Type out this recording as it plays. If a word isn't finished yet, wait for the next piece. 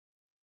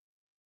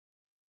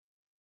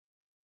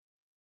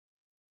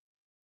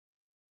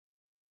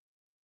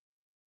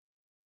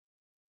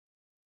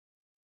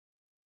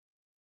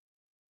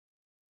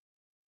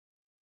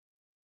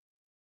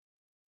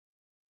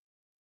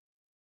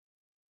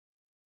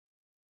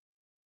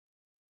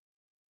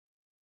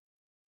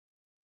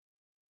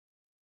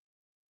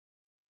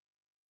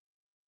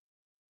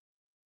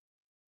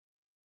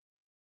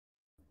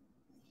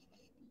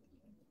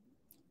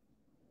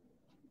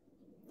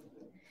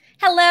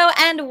Hello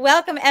and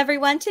welcome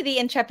everyone to the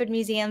Intrepid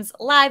Museum's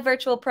live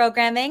virtual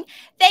programming.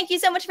 Thank you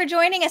so much for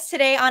joining us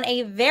today on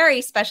a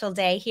very special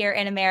day here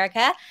in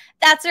America.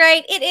 That's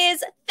right, it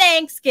is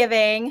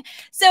Thanksgiving.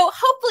 So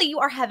hopefully you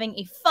are having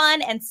a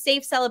fun and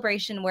safe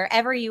celebration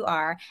wherever you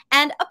are.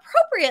 And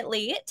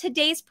appropriately,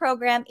 today's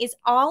program is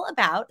all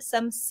about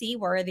some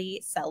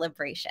seaworthy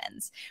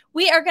celebrations.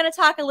 We are going to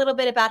talk a little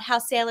bit about how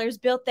sailors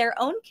built their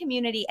own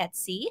community at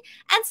sea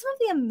and some of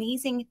the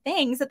amazing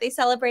things that they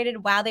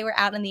celebrated while they were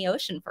out in the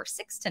ocean for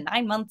 6 to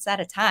 9 months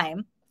at a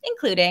time,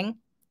 including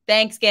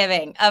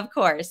Thanksgiving, of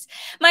course.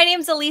 My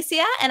name's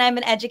Alicia, and I'm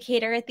an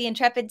educator at the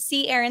Intrepid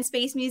Sea, Air, and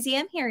Space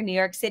Museum here in New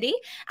York City.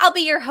 I'll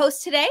be your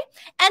host today.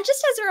 And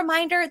just as a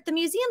reminder, the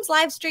museum's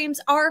live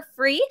streams are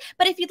free,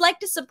 but if you'd like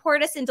to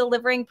support us in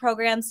delivering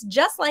programs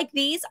just like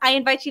these, I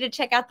invite you to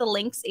check out the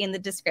links in the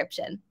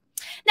description.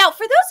 Now,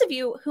 for those of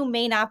you who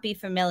may not be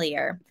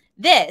familiar,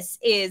 this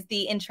is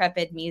the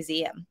Intrepid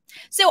Museum.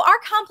 So our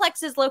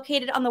complex is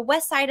located on the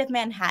west side of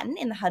Manhattan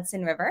in the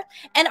Hudson River,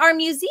 and our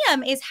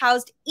museum is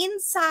housed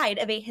inside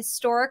of a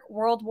historic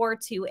World War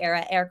II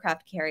era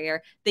aircraft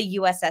carrier, the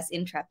USS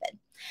Intrepid.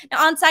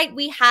 Now, on site,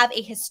 we have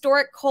a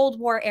historic Cold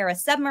War era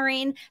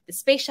submarine, the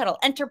Space Shuttle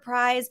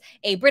Enterprise,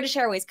 a British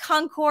Airways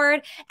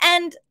Concorde,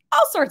 and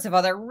all sorts of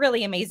other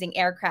really amazing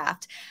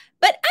aircraft.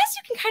 But as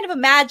you can kind of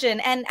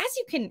imagine, and as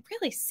you can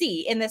really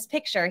see in this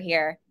picture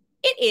here,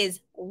 it is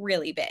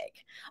really big.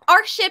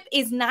 Our ship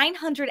is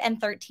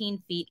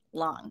 913 feet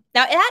long.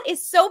 Now, that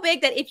is so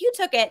big that if you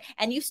took it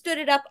and you stood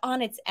it up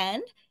on its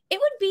end, it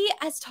would be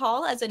as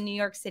tall as a New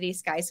York City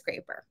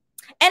skyscraper.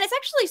 And it's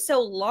actually so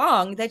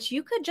long that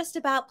you could just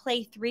about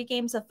play 3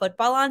 games of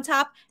football on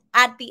top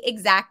at the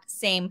exact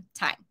same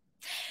time.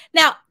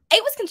 Now,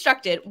 it was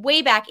constructed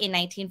way back in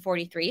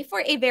 1943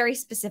 for a very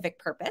specific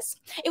purpose.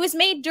 It was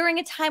made during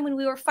a time when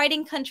we were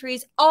fighting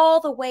countries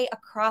all the way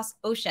across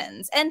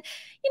oceans. And,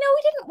 you know,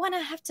 we didn't want to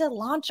have to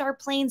launch our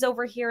planes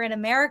over here in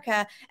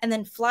America and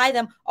then fly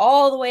them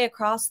all the way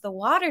across the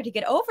water to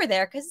get over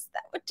there, because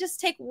that would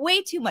just take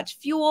way too much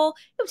fuel.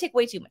 It would take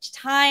way too much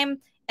time.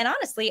 And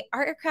honestly,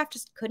 our aircraft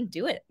just couldn't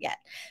do it yet.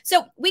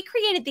 So we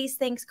created these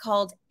things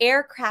called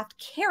aircraft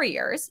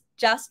carriers,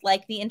 just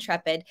like the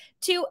Intrepid,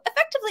 to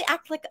effectively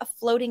act like a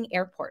floating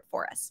airport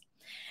for us.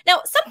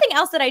 Now, something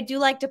else that I do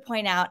like to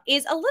point out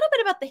is a little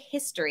bit about the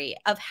history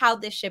of how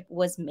this ship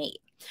was made.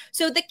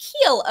 So the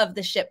keel of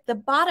the ship, the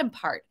bottom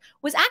part,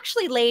 was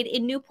actually laid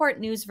in Newport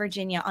News,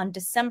 Virginia on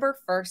December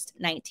 1st,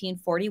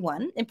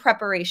 1941, in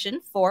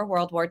preparation for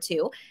World War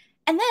II.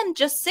 And then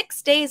just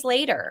 6 days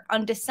later,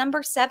 on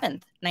December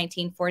 7th,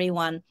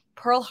 1941,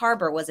 Pearl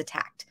Harbor was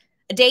attacked,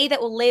 a day that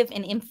will live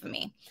in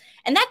infamy.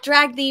 And that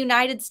dragged the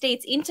United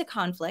States into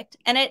conflict,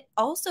 and it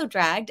also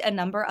dragged a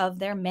number of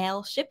their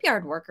male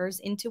shipyard workers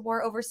into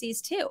war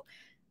overseas too.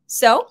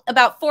 So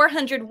about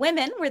 400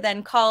 women were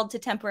then called to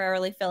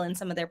temporarily fill in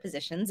some of their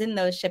positions in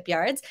those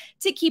shipyards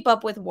to keep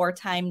up with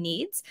wartime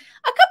needs,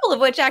 a couple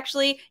of which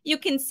actually you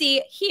can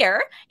see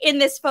here in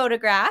this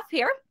photograph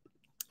here.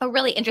 A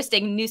really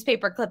interesting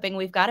newspaper clipping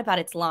we've got about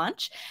its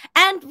launch.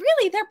 And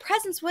really, their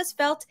presence was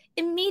felt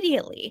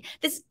immediately.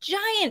 This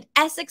giant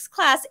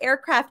Essex-class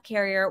aircraft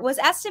carrier was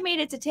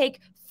estimated to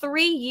take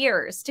 3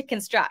 years to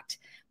construct.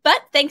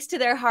 But thanks to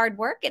their hard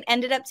work, it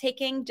ended up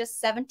taking just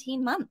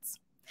 17 months.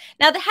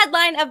 Now, the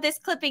headline of this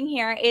clipping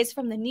here is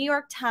from the New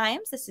York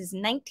Times. This is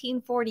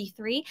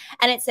 1943,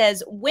 and it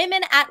says,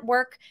 "Women at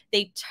work,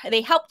 they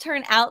help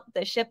turn out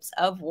the ships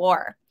of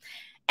war."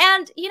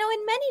 And, you know,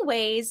 in many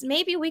ways,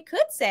 maybe we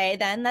could say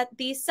then that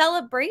the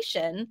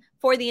celebration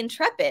for the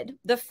Intrepid,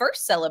 the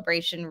first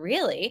celebration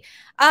really,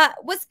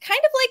 was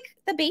kind of like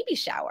the baby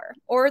shower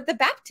or the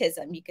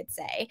baptism, you could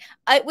say.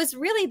 It was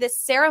really this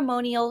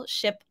ceremonial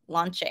ship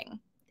launching.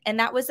 And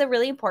that was a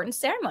really important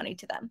ceremony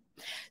to them.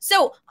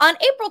 So on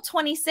April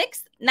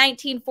 26th,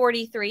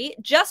 1943,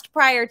 just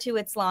prior to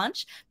its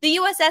launch, the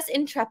USS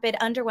Intrepid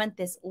underwent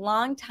this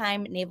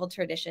long-time naval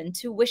tradition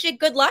to wish it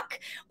good luck,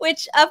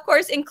 which of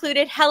course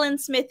included Helen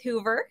Smith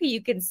Hoover, who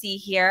you can see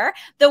here,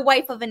 the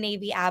wife of a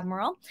Navy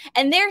admiral.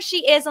 And there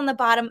she is on the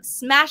bottom,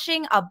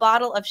 smashing a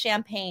bottle of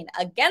champagne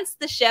against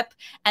the ship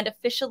and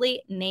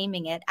officially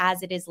naming it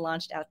as it is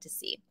launched out to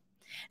sea.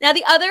 Now,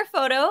 the other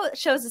photo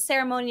shows a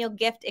ceremonial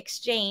gift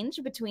exchange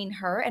between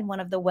her and one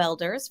of the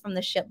welders from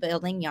the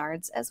shipbuilding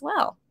yards as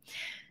well.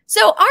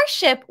 So our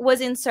ship was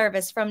in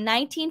service from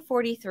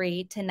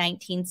 1943 to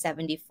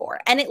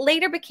 1974, and it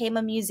later became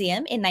a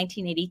museum in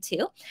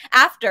 1982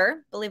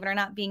 after, believe it or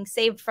not, being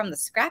saved from the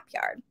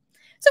scrapyard.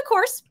 So, of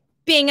course,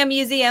 being a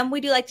museum,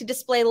 we do like to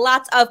display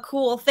lots of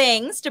cool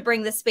things to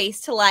bring the space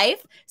to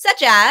life,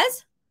 such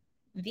as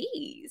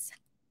these.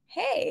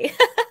 Hey,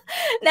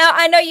 now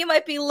I know you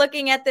might be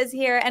looking at this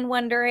here and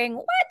wondering,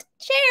 what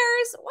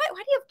chairs? Why do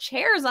you have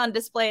chairs on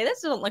display?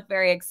 This doesn't look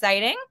very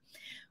exciting.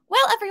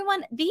 Well,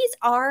 everyone, these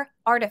are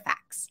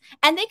artifacts,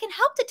 and they can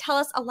help to tell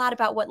us a lot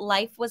about what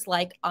life was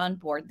like on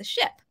board the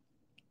ship.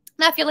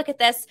 Now, if you look at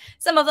this,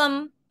 some of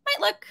them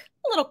might look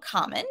a little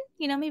common,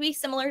 maybe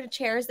similar to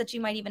chairs that you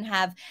might even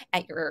have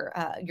at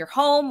your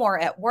home or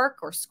at work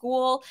or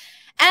school.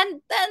 And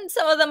then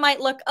some of them might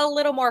look a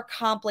little more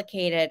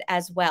complicated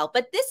as well.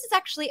 But this is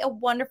actually a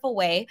wonderful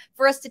way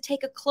for us to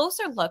take a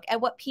closer look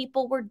at what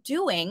people were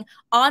doing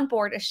on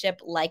board a ship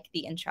like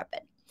the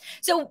Intrepid.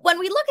 So when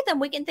we look at them,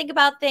 we can think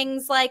about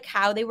things like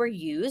how they were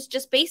used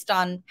just based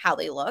on how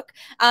they look.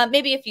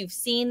 Maybe if you've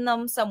seen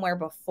them somewhere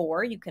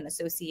before, you can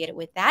associate it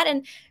with that.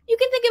 And you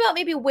can think about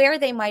maybe where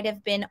they might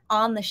have been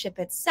on the ship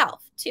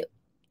itself too.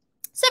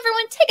 So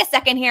everyone, take a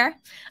second here.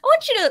 I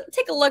want you to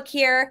take a look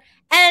here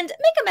and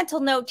make a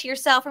mental note to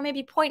yourself, or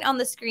maybe point on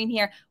the screen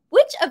here.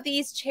 Which of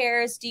these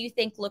chairs do you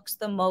think looks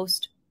the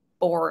most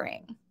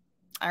boring?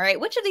 All right,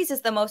 which of these is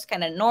the most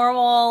kind of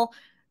normal,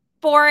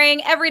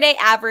 boring, everyday,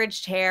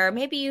 average chair?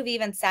 Maybe you've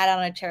even sat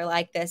on a chair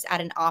like this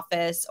at an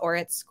office or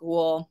at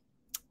school.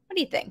 What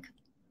do you think?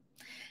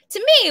 To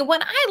me,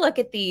 when I look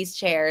at these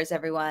chairs,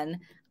 everyone,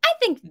 I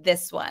think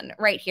this one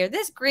right here,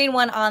 this green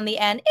one on the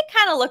end, it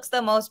kind of looks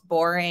the most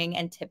boring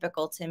and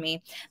typical to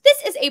me.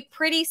 This is a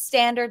pretty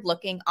standard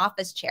looking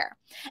office chair.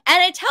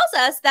 And it tells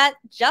us that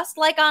just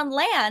like on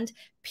land,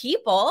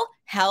 people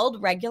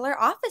held regular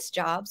office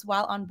jobs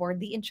while on board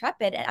the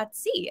Intrepid at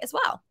sea as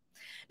well.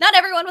 Not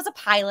everyone was a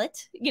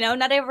pilot,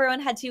 not everyone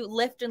had to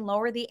lift and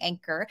lower the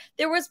anchor.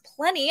 There was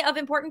plenty of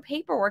important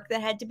paperwork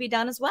that had to be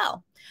done as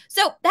well.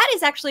 So that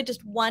is actually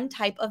just one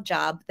type of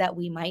job that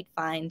we might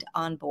find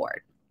on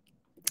board.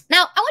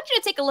 Now, I want you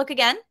to take a look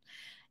again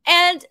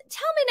and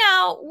tell me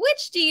now,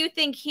 which do you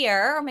think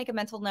here, or make a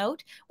mental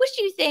note, which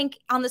do you think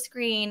on the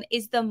screen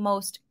is the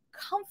most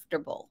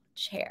comfortable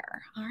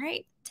chair? All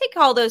right, take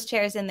all those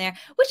chairs in there.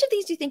 Which of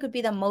these do you think would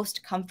be the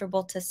most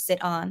comfortable to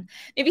sit on?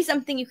 Maybe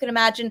something you can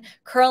imagine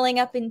curling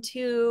up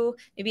into,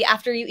 maybe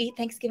after you eat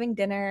Thanksgiving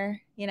dinner,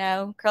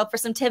 curl up for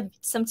some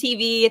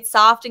TV. It's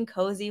soft and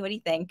cozy. What do you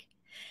think?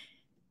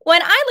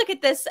 When I look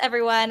at this,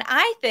 everyone,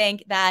 I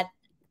think that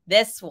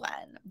this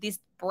one, these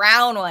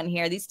brown one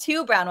here, these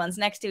two brown ones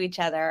next to each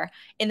other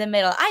in the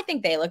middle, I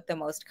think they look the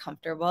most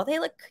comfortable. They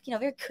look,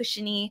 very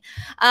cushiony.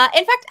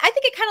 In fact, I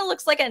think it kind of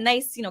looks like a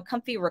nice,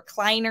 comfy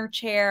recliner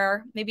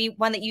chair, maybe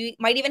one that you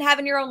might even have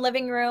in your own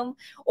living room,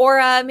 or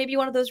maybe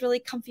one of those really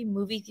comfy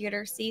movie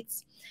theater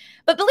seats.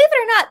 But believe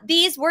it or not,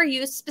 these were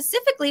used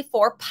specifically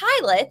for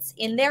pilots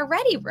in their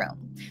ready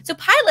room. So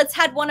pilots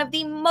had one of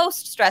the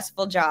most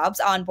stressful jobs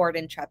on board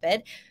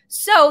Intrepid.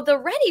 So the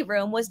ready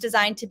room was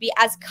designed to be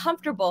as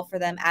comfortable for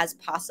them as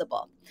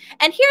possible.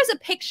 And here's a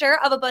picture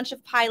of a bunch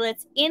of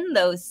pilots in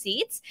those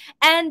seats.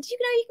 And, you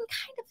can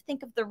kind of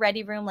think of the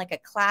ready room like a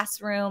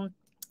classroom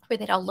where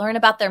they'd all learn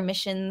about their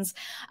missions.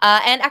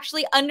 And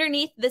actually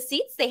underneath the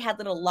seats, they had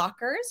little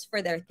lockers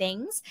for their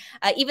things,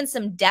 even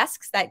some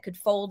desks that could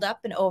fold up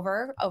and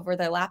over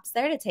their laps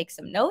there to take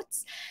some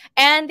notes.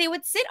 And they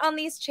would sit on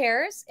these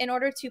chairs in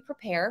order to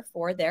prepare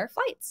for their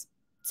flights.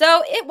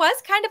 So it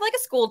was kind of like a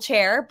school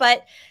chair,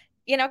 but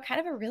kind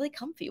of a really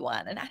comfy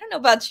one. And I don't know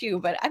about you,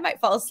 but I might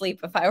fall asleep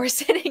if I were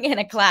sitting in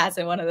a class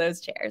in one of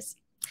those chairs.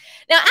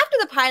 Now, after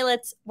the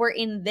pilots were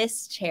in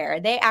this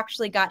chair, they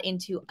actually got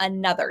into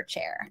another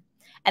chair.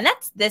 And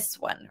that's this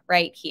one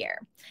right here.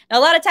 Now,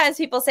 a lot of times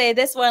people say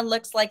this one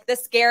looks like the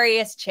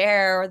scariest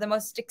chair or the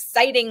most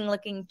exciting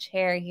looking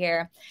chair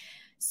here.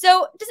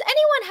 So does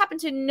anyone happen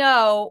to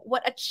know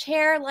what a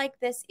chair like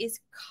this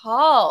is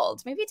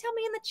called? Maybe tell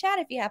me in the chat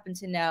if you happen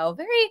to know.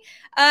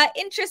 Very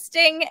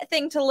interesting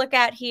thing to look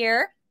at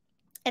here.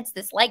 It's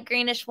this light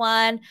greenish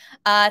one.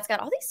 It's got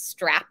all these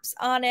straps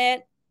on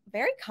it.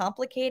 Very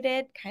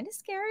complicated, kind of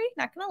scary,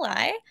 not gonna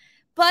lie.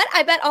 But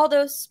I bet all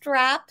those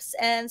straps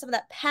and some of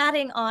that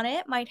padding on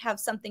it might have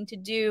something to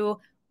do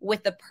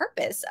with the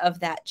purpose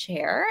of that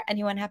chair.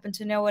 Anyone happen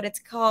to know what it's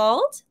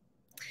called?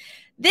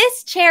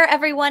 This chair,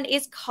 everyone,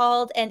 is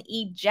called an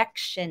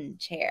ejection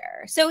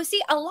chair. So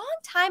see, a long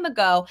time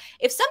ago,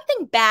 if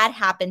something bad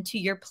happened to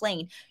your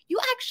plane, you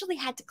actually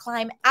had to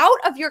climb out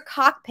of your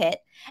cockpit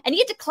and you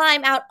had to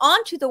climb out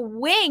onto the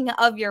wing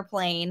of your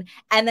plane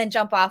and then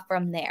jump off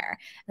from there.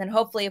 And then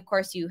hopefully, of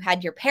course, you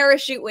had your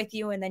parachute with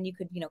you and then you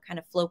could, kind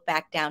of float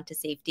back down to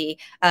safety,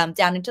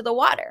 down into the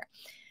water.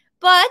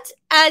 But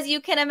as you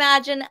can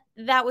imagine,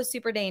 that was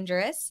super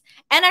dangerous.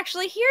 And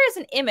actually, here is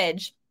an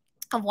image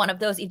of one of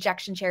those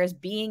ejection chairs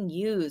being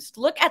used.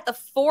 Look at the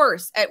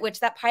force at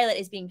which that pilot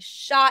is being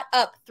shot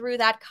up through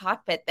that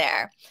cockpit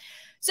there.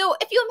 So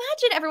if you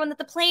imagine, everyone, that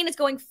the plane is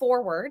going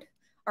forward,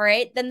 all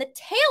right, then the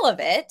tail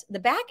of it, the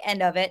back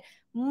end of it,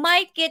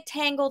 might get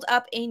tangled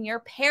up in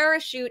your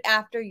parachute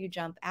after you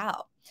jump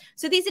out.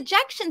 So these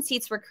ejection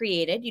seats were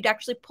created. You'd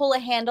actually pull a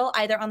handle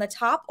either on the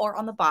top or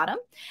on the bottom,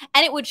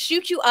 and it would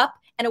shoot you up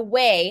and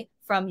away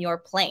from your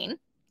plane.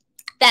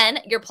 Then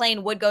your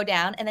plane would go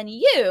down, and then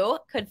you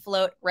could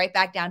float right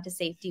back down to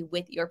safety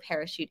with your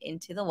parachute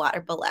into the water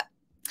below.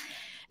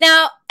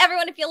 Now,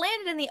 everyone, if you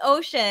landed in the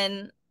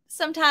ocean,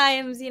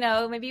 sometimes,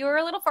 maybe you were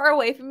a little far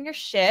away from your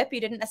ship.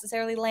 You didn't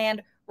necessarily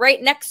land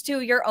right next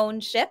to your own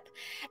ship,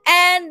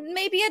 and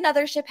maybe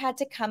another ship had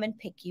to come and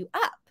pick you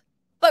up.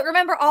 But But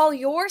remember, all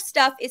your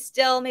stuff is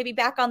still maybe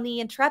back on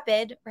the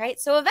Intrepid, right?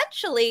 So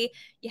eventually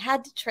you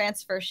had to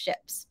transfer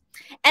ships.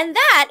 And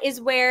that is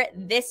where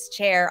this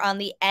chair on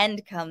the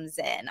end comes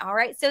in. All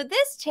right. So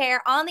this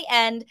chair on the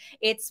end,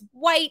 it's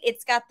white.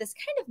 It's got this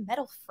kind of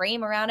metal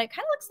frame around it.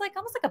 Kind of looks like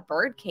almost like a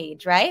bird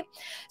cage, right?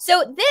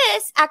 So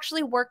this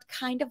actually worked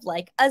kind of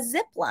like a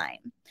zip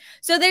line.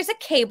 So there's a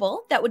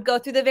cable that would go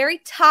through the very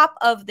top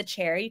of the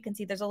chair. You can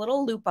see there's a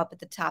little loop up at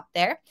the top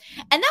there.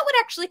 And that would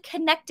actually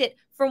connect it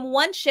from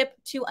one ship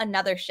to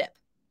another ship.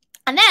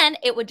 And then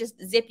it would just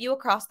zip you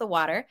across the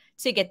water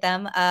to get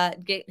them,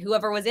 get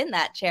whoever was in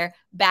that chair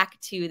back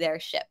to their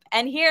ship.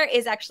 And here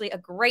is actually a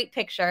great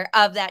picture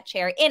of that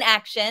chair in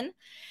action.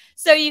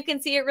 So you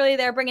can see it really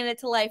there, bringing it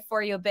to life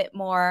for you a bit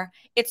more.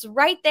 It's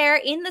right there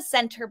in the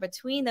center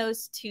between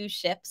those two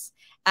ships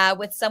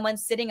with someone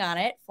sitting on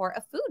it for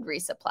a food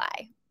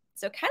resupply.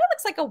 So it kind of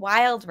looks like a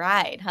wild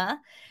ride, huh?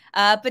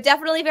 But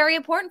definitely very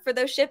important for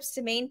those ships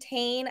to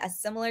maintain a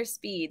similar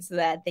speed so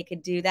that they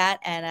could do that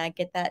and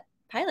get that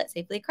pilot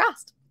safely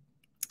crossed.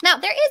 Now,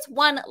 there is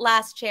one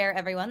last chair,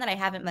 everyone, that I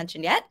haven't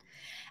mentioned yet,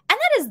 and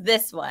that is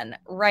this one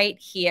right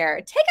here.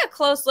 Take a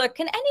close look.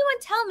 Can anyone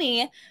tell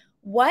me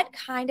what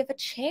kind of a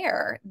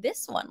chair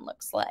this one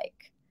looks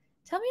like?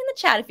 Tell me in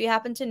the chat if you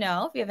happen to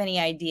know, if you have any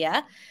idea.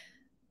 What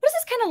does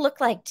this kind of look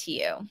like to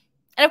you?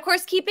 And of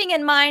course, keeping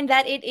in mind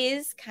that it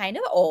is kind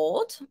of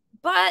old,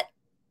 but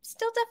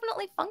still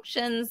definitely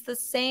functions the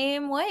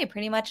same way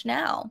pretty much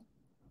now.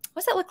 What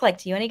does that look like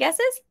to you? Any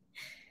guesses?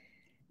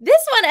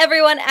 This one,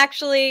 everyone,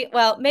 actually,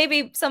 well,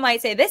 maybe some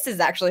might say this is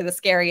actually the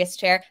scariest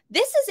chair.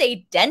 This is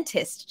a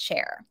dentist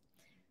chair.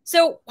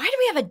 So why do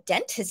we have a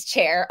dentist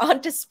chair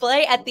on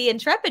display at the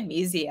Intrepid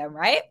Museum,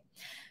 right?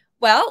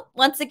 Well,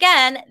 once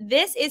again,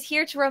 this is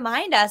here to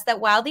remind us that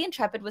while the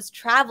Intrepid was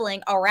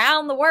traveling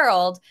around the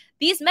world,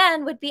 these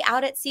men would be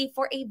out at sea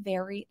for a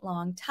very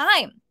long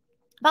time.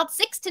 About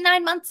 6 to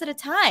 9 months at a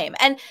time.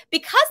 And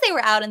because they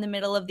were out in the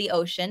middle of the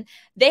ocean,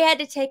 they had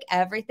to take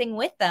everything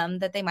with them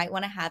that they might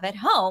want to have at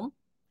home.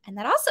 And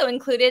that also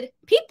included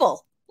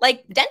people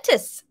like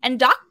dentists and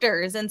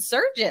doctors and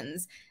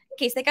surgeons in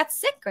case they got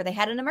sick or they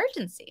had an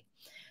emergency.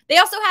 They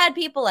also had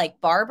people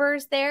like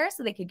barbers there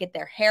so they could get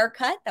their hair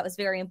cut. That was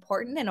very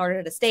important in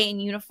order to stay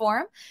in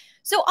uniform.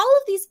 So all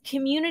of these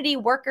community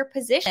worker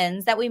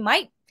positions that we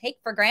might take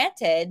for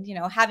granted, you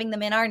know, having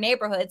them in our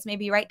neighborhoods,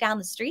 maybe right down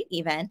the street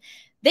even,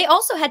 they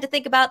also had to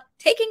think about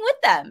taking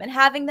with them and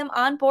having them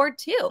on board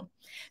too.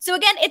 So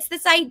again, it's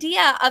this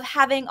idea of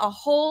having a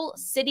whole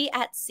city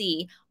at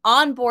sea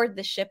on board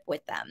the ship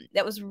with them.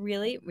 That was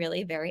really,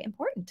 really very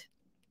important.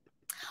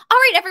 All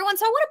right, everyone.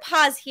 So I want to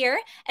pause here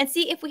and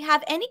see if we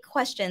have any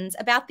questions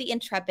about the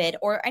Intrepid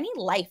or any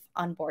life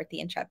on board the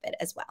Intrepid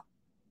as well.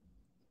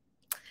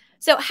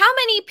 So how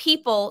many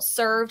people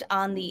served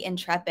on the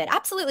Intrepid?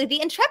 Absolutely.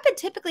 The Intrepid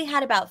typically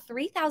had about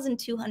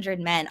 3,200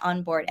 men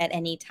on board at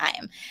any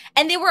time.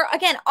 And they were,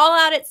 again, all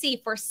out at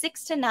sea for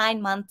 6 to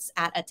 9 months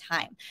at a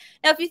time.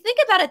 Now, if you think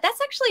about it, that's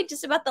actually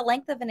just about the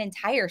length of an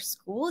entire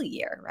school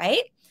year,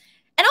 right?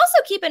 And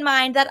also keep in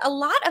mind that a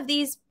lot of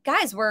these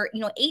guys were,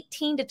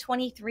 18 to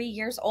 23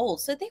 years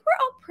old. So they were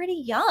all pretty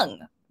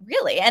young,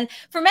 really. And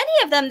for many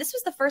of them, this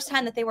was the first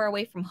time that they were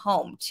away from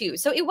home, too.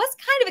 So it was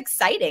kind of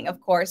exciting, of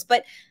course,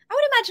 but I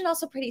would imagine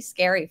also pretty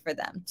scary for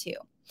them, too.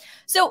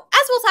 So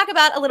as we'll talk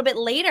about a little bit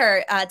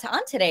later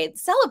on today,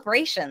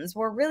 celebrations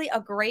were really a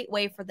great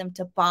way for them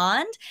to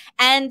bond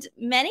and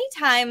many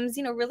times,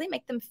 really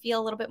make them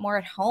feel a little bit more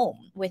at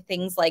home with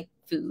things like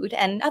food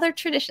and other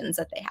traditions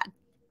that they had.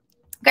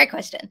 Great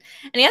question.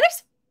 Any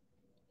others?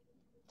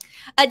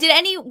 Did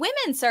any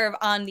women serve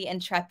on the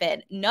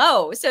Intrepid?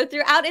 No. So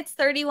throughout its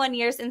 31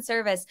 years in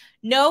service,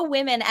 no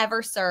women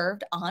ever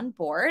served on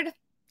board.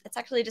 That's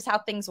actually just how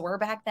things were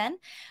back then.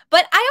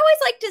 But I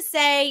always like to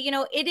say,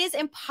 it is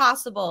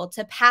impossible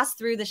to pass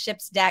through the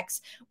ship's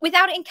decks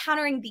without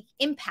encountering the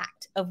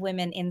impact of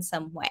women in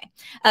some way.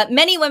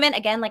 Many women,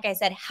 again, like I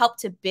said, helped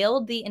to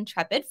build the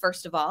Intrepid,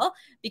 first of all,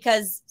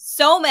 because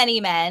so many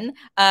men,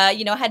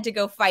 had to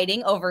go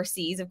fighting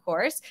overseas, of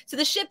course. So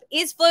the ship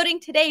is floating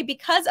today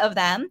because of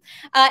them.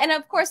 And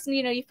of course,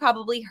 you've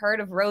probably heard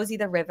of Rosie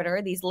the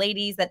Riveter, these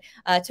ladies that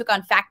took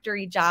on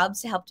factory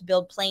jobs to help to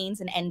build planes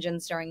and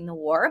engines during the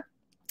war.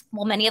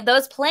 Well, many of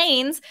those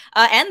planes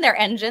and their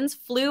engines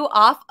flew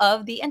off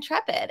of the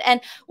Intrepid. And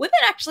women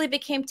actually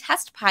became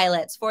test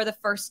pilots for the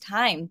first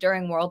time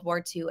during World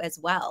War II as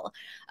well.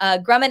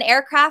 Grumman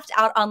Aircraft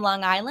out on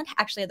Long Island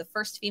actually had the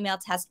first female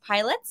test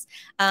pilots,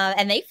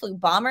 and they flew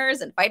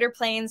bombers and fighter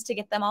planes to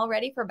get them all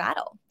ready for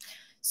battle.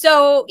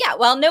 So, yeah,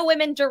 while no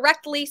women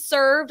directly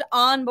served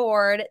on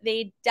board,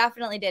 they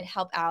definitely did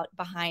help out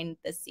behind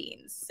the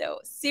scenes. So,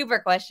 super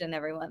question,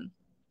 everyone.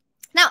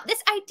 Now,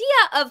 this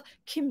idea of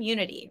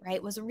community,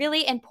 right, was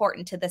really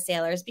important to the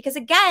sailors because,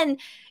 again,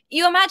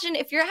 you imagine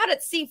if you're out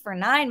at sea for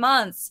 9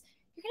 months,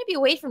 you're going to be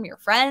away from your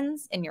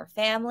friends and your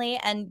family,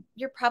 and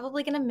you're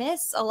probably going to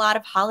miss a lot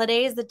of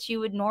holidays that you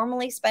would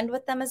normally spend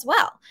with them as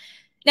well.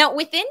 Now,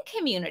 within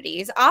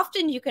communities,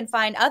 often you can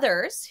find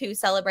others who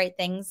celebrate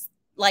things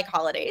like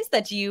holidays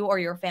that you or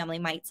your family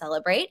might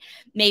celebrate.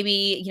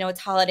 Maybe, it's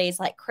holidays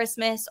like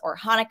Christmas or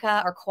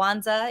Hanukkah or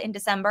Kwanzaa in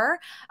December,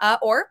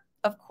 or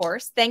of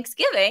course,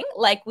 Thanksgiving,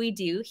 like we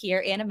do here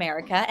in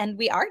America, and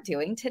we are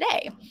doing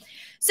today.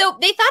 So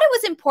they thought it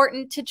was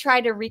important to try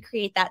to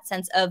recreate that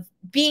sense of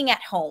being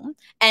at home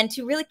and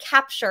to really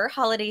capture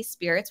holiday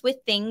spirits with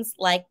things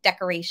like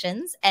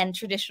decorations and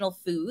traditional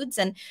foods,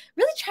 and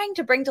really trying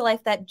to bring to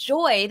life that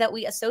joy that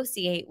we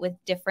associate with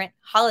different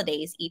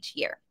holidays each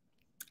year.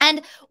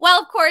 And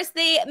while, of course,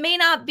 they may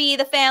not be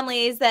the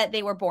families that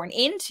they were born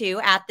into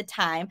at the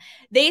time,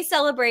 they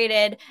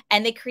celebrated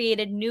and they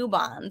created new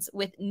bonds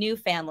with new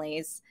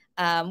families,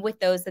 with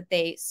those that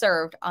they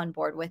served on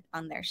board with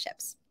on their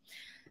ships.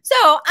 So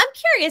I'm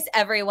curious,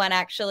 everyone,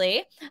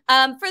 actually,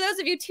 for those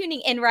of you tuning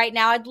in right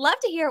now, I'd love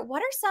to hear,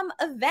 what are some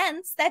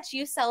events that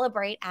you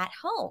celebrate at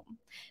home?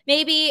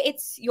 Maybe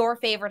it's your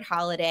favorite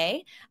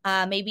holiday.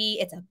 Maybe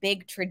it's a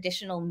big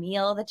traditional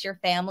meal that your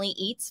family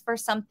eats for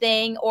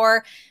something,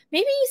 or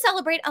maybe you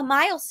celebrate a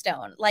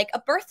milestone like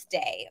a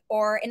birthday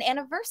or an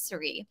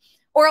anniversary,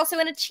 or also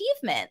an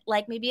achievement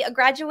like maybe a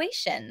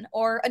graduation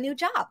or a new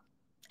job.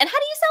 And how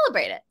do you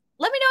celebrate it?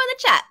 Let me know in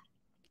the chat.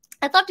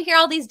 I'd love to hear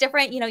all these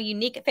different,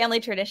 unique family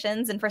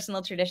traditions and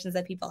personal traditions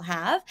that people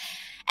have.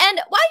 And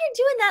while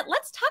you're doing that,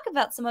 let's talk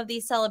about some of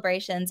these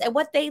celebrations and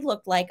what they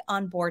look like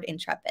on board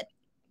Intrepid.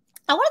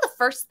 Now, one of the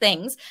first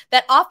things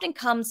that often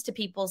comes to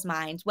people's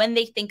minds when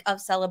they think of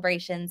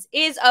celebrations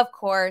is, of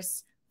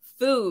course,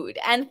 food.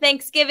 And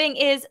Thanksgiving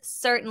is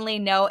certainly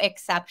no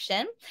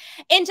exception.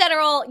 In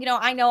general,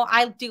 I know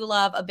I do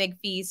love a big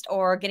feast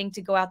or getting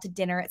to go out to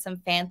dinner at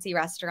some fancy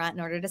restaurant in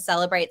order to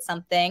celebrate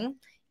something.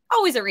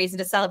 Always a reason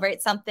to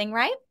celebrate something,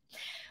 right?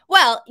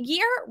 Well,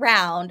 year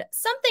round,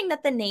 something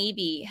that the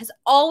Navy has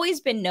always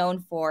been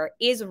known for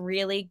is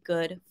really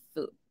good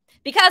food.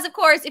 Because, of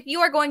course, if you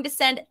are going to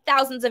send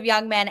thousands of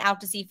young men out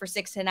to sea for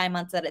 6 to 9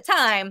 months at a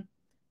time,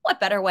 what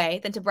better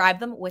way than to bribe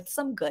them with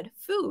some good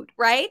food,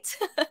 right?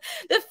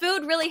 The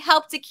food really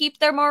helped to keep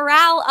their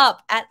morale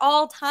up at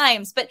all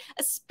times, but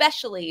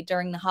especially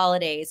during the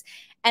holidays.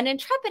 And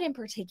Intrepid in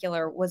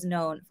particular was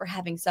known for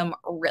having some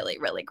really,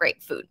 really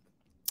great food.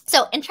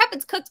 So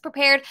Intrepid's cooks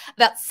prepared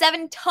about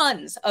 7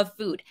 tons of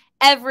food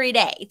every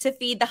day to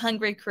feed the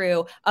hungry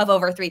crew of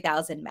over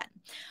 3,000 men.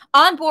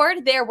 On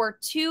board, there were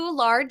 2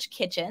 large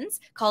kitchens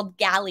called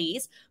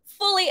galleys,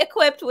 fully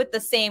equipped with the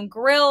same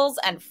grills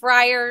and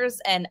fryers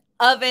and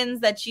ovens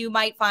that you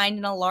might find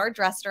in a large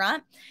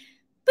restaurant.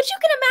 But you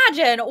can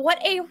imagine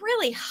what a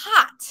really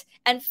hot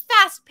and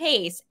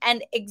fast-paced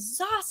and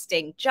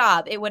exhausting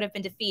job it would have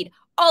been to feed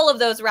all of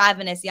those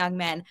ravenous young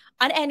men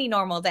on any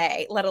normal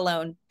day, let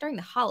alone during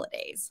the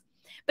holidays.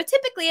 But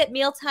typically at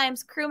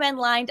mealtimes, crewmen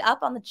lined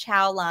up on the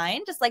chow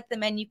line, just like the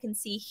men you can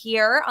see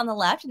here on the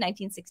left in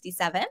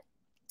 1967.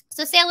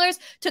 So sailors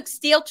took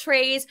steel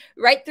trays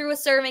right through a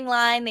serving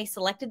line. They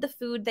selected the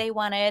food they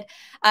wanted.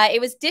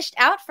 It was dished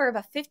out for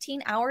about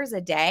 15 hours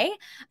a day,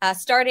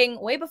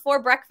 starting way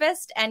before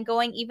breakfast and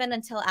going even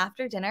until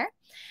after dinner.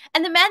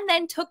 And the men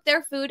then took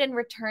their food and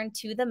returned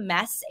to the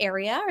mess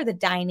area or the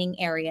dining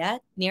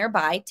area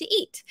nearby to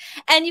eat.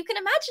 And you can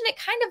imagine it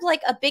kind of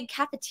like a big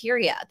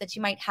cafeteria that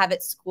you might have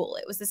at school.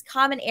 It was this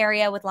common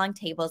area with long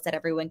tables that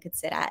everyone could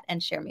sit at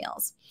and share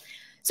meals.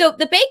 So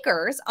the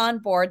bakers on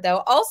board,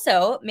 though,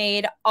 also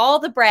made all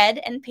the bread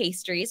and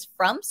pastries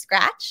from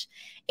scratch.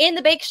 In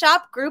the bake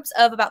shop, groups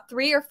of about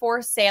 3 or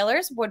 4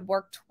 sailors would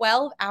work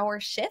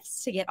 12-hour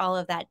shifts to get all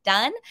of that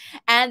done.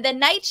 And the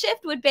night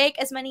shift would bake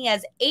as many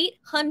as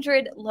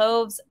 800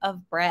 loaves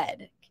of bread.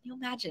 Can you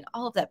imagine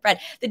all of that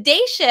bread? The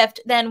day shift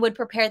then would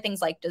prepare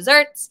things like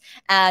desserts,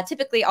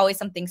 typically always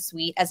something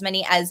sweet, as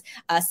many as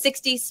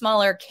 60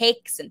 smaller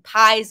cakes and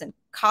pies and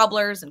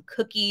cobblers and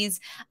cookies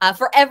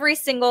for every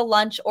single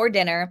lunch or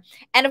dinner.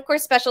 And of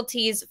course,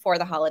 specialties for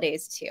the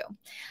holidays too.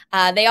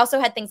 They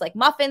also had things like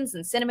muffins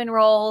and cinnamon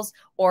rolls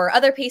or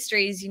other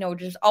pastries,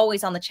 just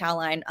always on the chow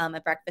line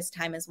at breakfast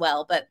time as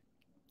well. But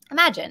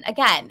imagine,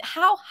 again,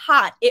 how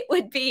hot it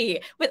would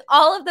be with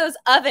all of those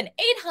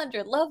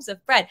 800 loaves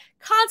of bread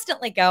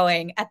constantly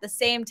going at the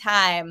same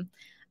time.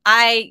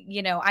 I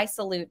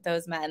salute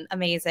those men.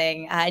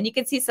 Amazing. And you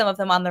can see some of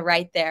them on the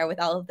right there with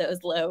all of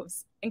those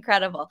loaves.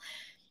 Incredible.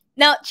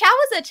 Now, chow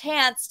was a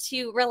chance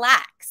to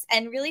relax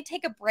and really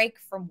take a break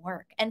from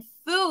work. And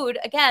food,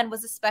 again,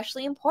 was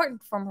especially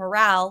important for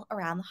morale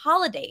around the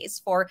holidays,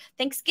 for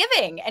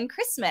Thanksgiving and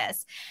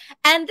Christmas.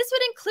 And this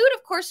would include,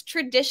 of course,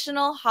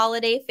 traditional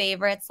holiday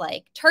favorites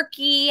like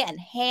turkey and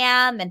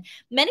ham and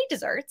many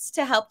desserts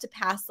to help to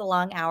pass the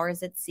long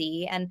hours at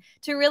sea and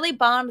to really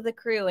bond the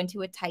crew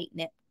into a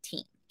tight-knit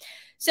team.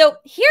 So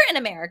here in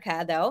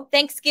America, though,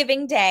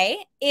 Thanksgiving Day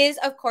is,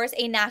 of course,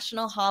 a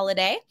national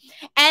holiday.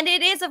 And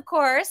it is, of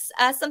course,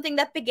 something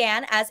that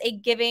began as a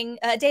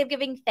day of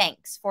giving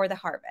thanks for the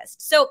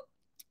harvest. So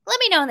let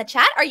me know in the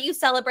chat, are you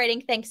celebrating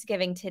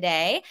Thanksgiving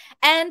today?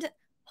 And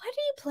what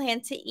do you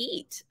plan to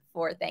eat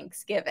for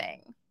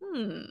Thanksgiving?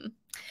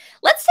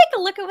 Let's take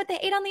a look at what they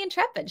ate on the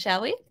Intrepid,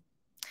 shall we?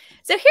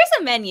 So here's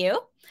a menu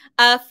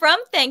from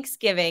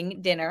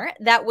Thanksgiving dinner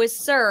that was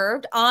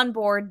served on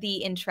board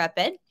the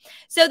Intrepid.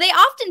 So they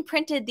often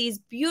printed these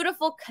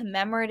beautiful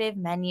commemorative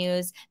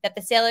menus that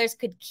the sailors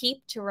could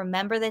keep to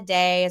remember the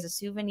day as a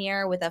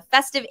souvenir with a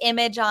festive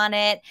image on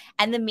it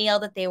and the meal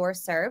that they were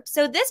served.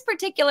 So this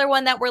particular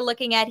one that we're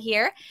looking at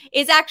here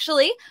is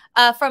actually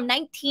from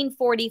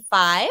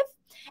 1945.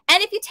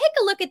 And if you take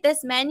a look at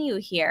this menu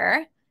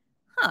here,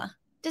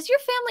 does your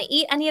family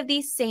eat any of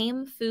these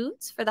same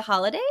foods for the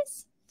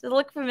holidays? Does it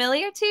look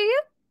familiar to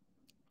you?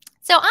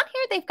 So on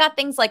here, they've got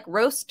things like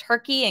roast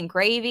turkey and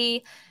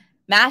gravy,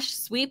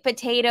 mashed sweet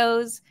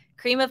potatoes,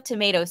 cream of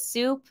tomato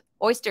soup,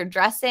 oyster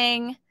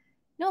dressing.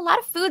 A lot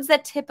of foods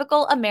that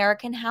typical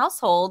American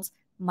households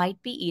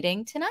might be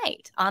eating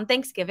tonight on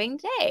Thanksgiving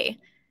Day.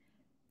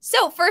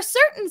 So for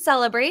certain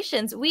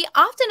celebrations, we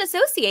often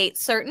associate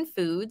certain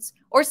foods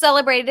or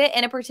celebrate it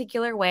in a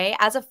particular way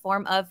as a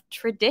form of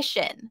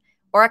tradition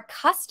or a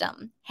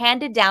custom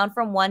handed down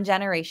from one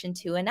generation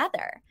to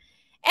another.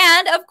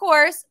 And of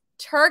course,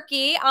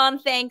 turkey on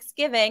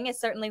Thanksgiving is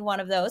certainly one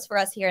of those for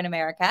us here in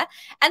America,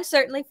 and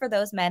certainly for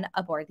those men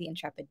aboard the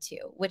Intrepid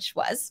too, which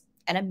was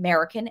an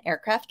American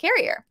aircraft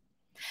carrier.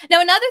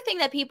 Now, another thing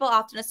that people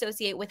often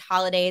associate with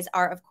holidays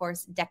are, of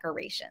course,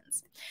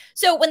 decorations.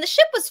 So when the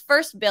ship was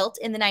first built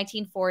in the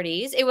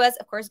 1940s, it was,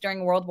 of course,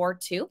 during World War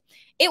II.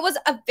 It was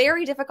a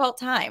very difficult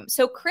time.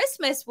 So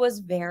Christmas was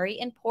very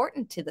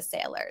important to the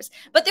sailors.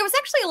 But there was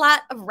actually a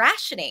lot of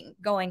rationing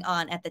going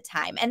on at the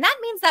time. And that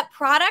means that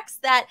products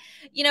that,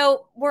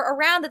 were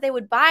around that they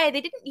would buy,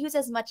 they didn't use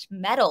as much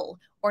metal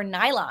or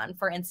nylon,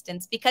 for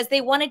instance, because they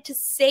wanted to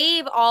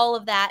save all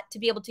of that to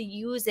be able to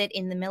use it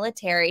in the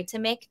military to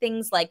make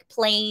things like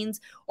planes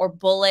or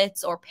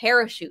bullets or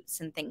parachutes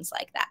and things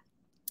like that.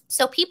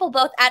 So people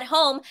both at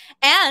home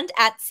and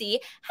at sea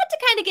had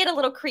to kind of get a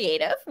little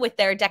creative with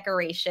their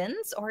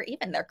decorations or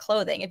even their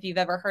clothing. If you've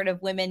ever heard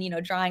of women,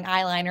 drawing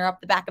eyeliner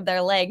up the back of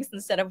their legs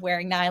instead of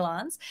wearing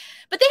nylons.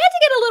 But they had to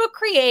get a little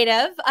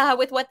creative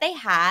with what they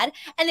had.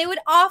 And they would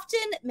often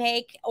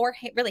make or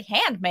really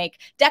hand make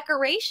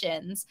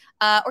decorations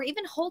or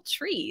even whole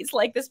trees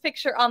like this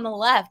picture on the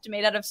left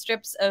made out of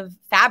strips of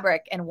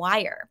fabric and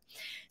wire.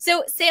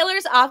 So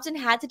sailors often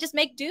had to just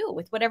make do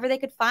with whatever they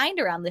could find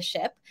around the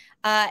ship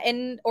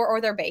or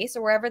their base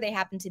or wherever they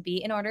happened to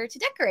be in order to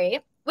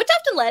decorate, which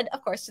often led,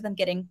 of course, to them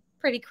getting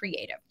pretty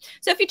creative.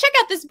 So if you check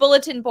out this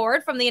bulletin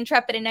board from the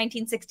Intrepid in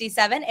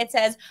 1967, it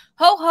says,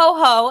 "Ho, ho,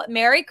 ho,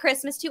 Merry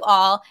Christmas to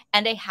all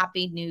and a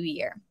Happy New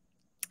Year."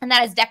 And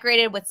that is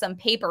decorated with some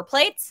paper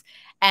plates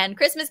and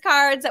Christmas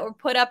cards that were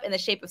put up in the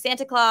shape of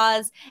Santa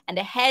Claus and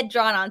a head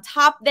drawn on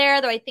top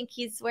there, though I think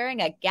he's wearing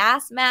a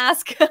gas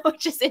mask,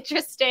 which is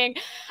interesting.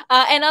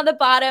 And on the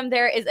bottom,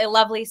 there is a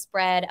lovely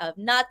spread of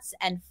nuts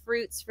and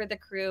fruits for the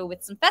crew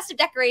with some festive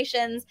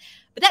decorations.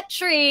 But that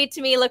tree,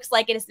 to me, looks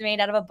like it is made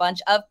out of a bunch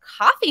of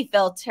coffee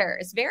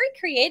filters. Very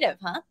creative,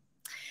 huh?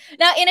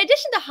 Now, in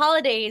addition to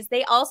holidays,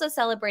 they also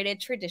celebrated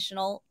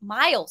traditional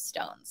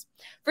milestones.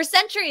 For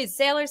centuries,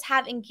 sailors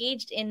have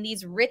engaged in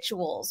these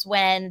rituals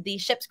when the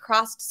ships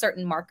crossed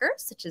certain markers,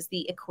 such as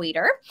the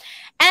equator.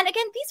 And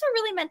again, these are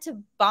really meant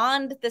to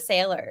bond the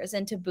sailors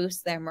and to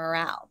boost their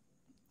morale.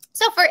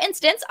 So, for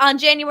instance, on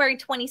January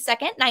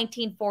 22nd,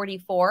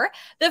 1944,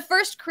 the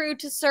first crew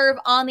to serve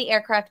on the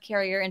aircraft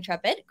carrier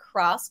Intrepid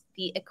crossed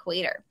the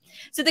equator.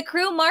 So the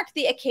crew marked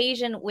the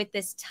occasion with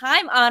this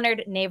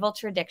time-honored naval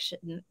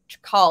tradition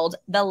called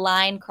the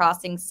line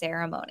crossing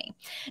ceremony.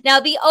 Now,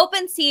 the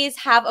open seas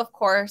have, of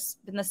course,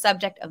 been the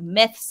subject of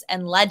myths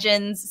and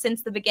legends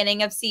since the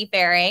beginning of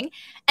seafaring,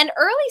 and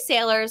early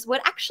sailors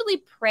would actually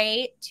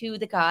pray to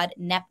the god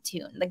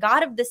Neptune, the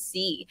god of the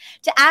sea,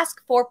 to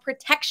ask for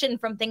protection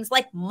from things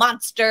like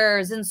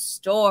monsters and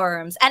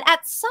storms. And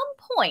at some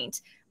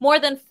point, more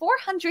than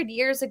 400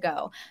 years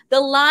ago, the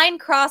line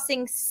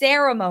crossing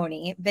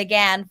ceremony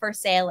began for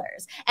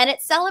sailors, and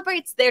it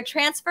celebrates their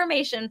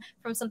transformation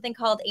from something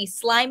called a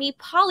slimy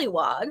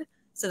pollywog,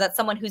 so that's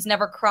someone who's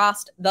never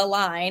crossed the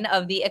line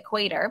of the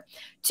equator,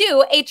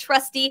 to a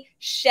trusty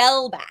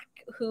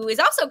shellback, who is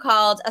also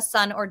called a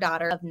son or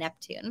daughter of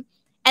Neptune.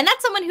 And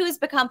that's someone who has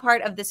become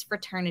part of this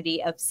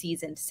fraternity of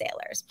seasoned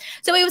sailors.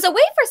 So it was a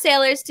way for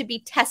sailors to be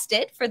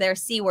tested for their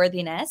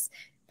seaworthiness,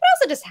 but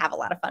also just have a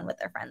lot of fun with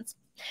their friends.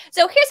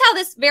 So here's how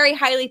this very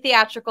highly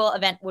theatrical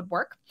event would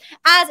work,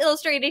 as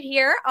illustrated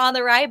here on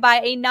the right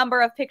by a number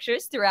of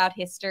pictures throughout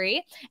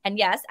history. And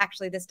yes,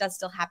 actually, this does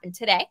still happen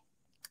today.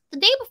 The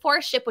day before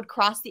a ship would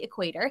cross the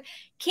equator,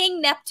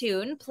 King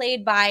Neptune,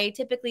 played by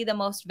typically the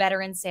most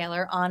veteran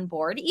sailor on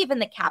board, even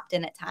the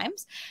captain at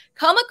times,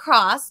 comes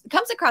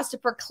across to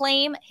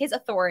proclaim his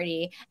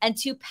authority and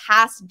to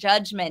pass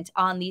judgment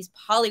on these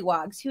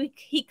polywogs who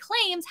he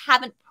claims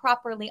haven't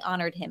properly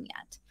honored him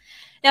yet.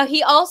 Now,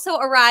 he also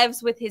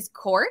arrives with his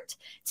court,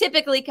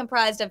 typically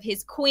comprised of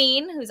his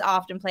queen, who's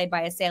often played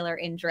by a sailor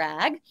in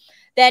drag.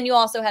 Then you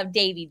also have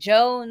Davy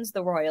Jones,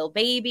 the royal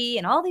baby,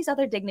 and all these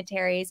other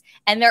dignitaries,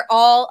 and they're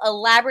all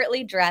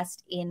elaborately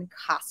dressed in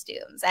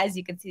costumes, as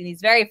you can see in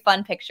these very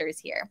fun pictures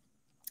here.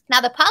 Now,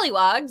 the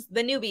pollywogs,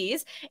 the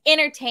newbies,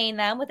 entertain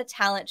them with a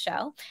talent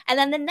show. And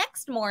then the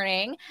next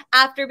morning,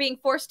 after being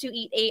forced to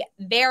eat a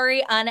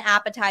very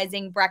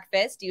unappetizing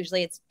breakfast,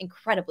 usually it's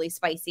incredibly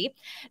spicy,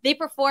 they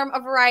perform a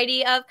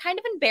variety of kind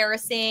of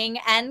embarrassing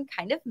and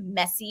kind of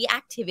messy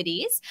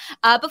activities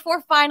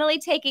before finally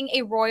taking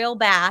a royal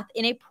bath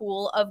in a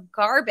pool of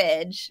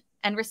garbage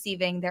and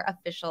receiving their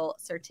official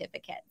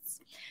certificates.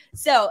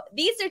 So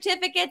these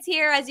certificates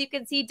here, as you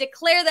can see,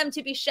 declare them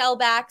to be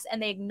shellbacks, and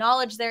they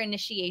acknowledge their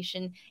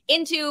initiation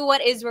into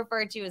what is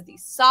referred to as the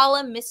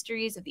solemn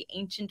mysteries of the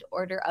ancient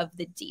order of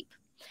the deep.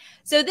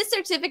 So this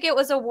certificate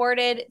was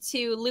awarded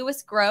to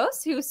Lewis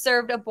Gross, who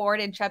served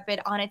aboard Intrepid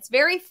on its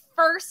very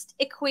first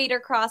equator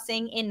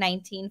crossing in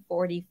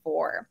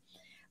 1944.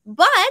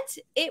 But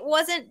it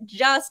wasn't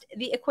just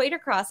the equator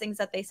crossings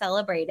that they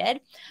celebrated.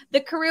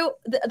 The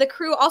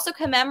crew also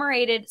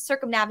commemorated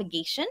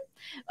circumnavigation,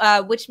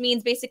 which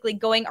means basically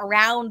going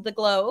around the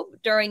globe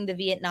during the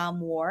Vietnam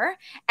War.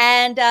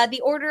 And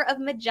the Order of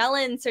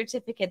Magellan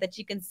certificate that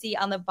you can see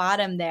on the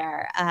bottom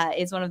there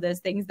is one of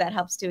those things that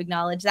helps to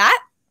acknowledge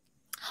that.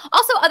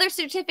 Also, other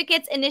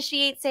certificates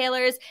initiate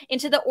sailors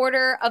into the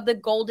Order of the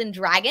Golden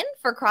Dragon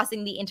for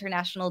crossing the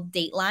international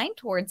dateline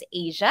towards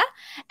Asia,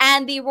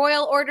 and the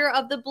Royal Order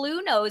of the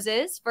Blue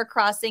Noses for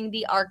crossing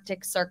the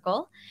Arctic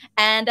Circle,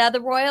 and the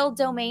Royal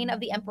Domain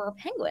of the Emperor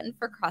Penguin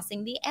for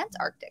crossing the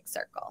Antarctic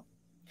Circle.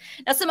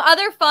 Now, some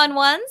other fun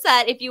ones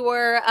that if you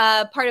were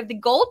part of the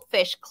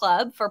Goldfish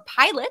Club for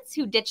pilots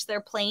who ditched their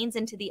planes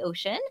into the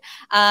ocean,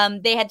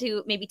 they had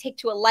to maybe take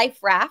to a life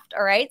raft,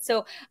 all right?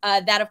 So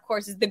that, of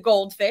course, is the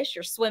goldfish.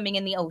 You're swimming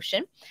in the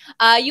ocean.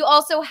 You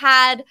also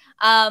had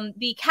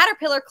the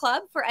Caterpillar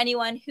Club for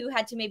anyone who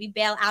had to maybe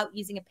bail out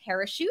using a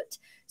parachute.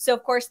 So,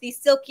 of course, the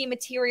silky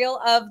material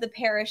of the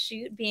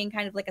parachute being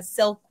kind of like a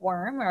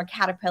silkworm or a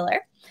caterpillar.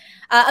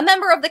 A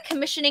member of the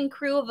commissioning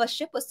crew of a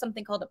ship was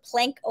something called a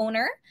plank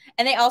owner.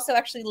 And they also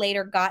actually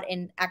later got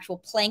an actual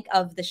plank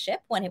of the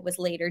ship when it was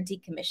later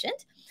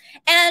decommissioned.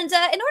 And in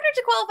order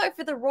to qualify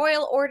for the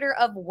Royal Order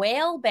of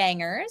Whale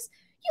Bangers,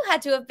 you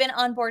had to have been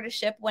on board a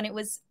ship when it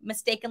was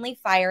mistakenly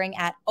firing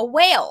at a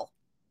whale,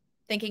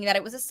 thinking that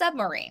it was a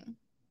submarine.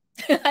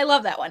 I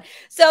love that one.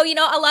 So, you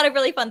know, a lot of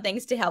really fun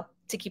things to help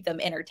to keep them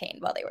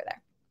entertained while they were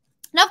there.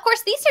 Now, of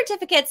course, these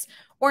certificates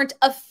weren't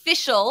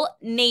official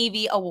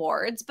Navy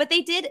awards, but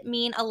they did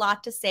mean a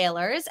lot to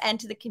sailors and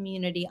to the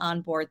community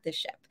on board the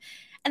ship.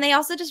 And they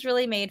also just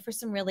really made for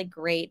some really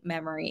great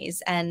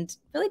memories and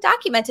really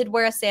documented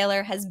where a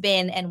sailor has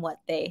been and what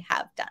they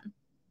have done.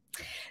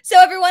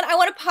 So everyone, I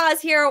want to pause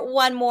here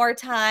one more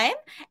time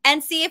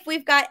and see if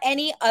we've got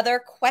any other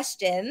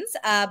questions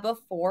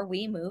before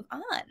we move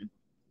on.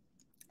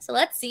 So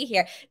let's see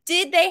here.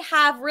 Did they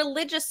have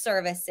religious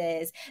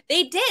services?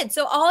 They did.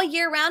 So all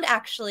year round,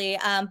 actually,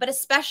 but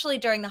especially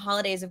during the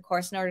holidays, of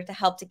course, in order to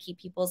help to keep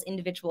people's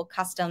individual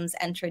customs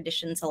and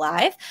traditions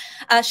alive.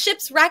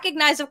 Ships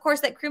recognized, of course,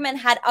 that crewmen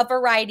had a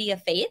variety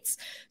of faiths.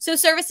 So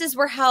services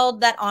were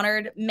held that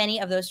honored many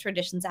of those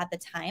traditions at the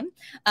time.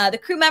 The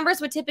crew members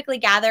would typically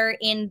gather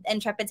in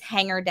Intrepid's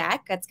hangar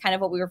deck. That's kind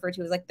of what we refer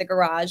to as like the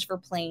garage for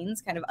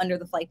planes, kind of under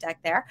the flight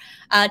deck there,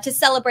 to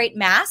celebrate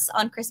Mass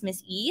on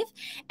Christmas Eve.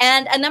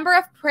 And a number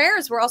of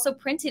prayers were also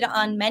printed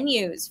on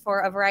menus for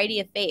a variety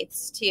of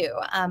faiths too.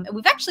 And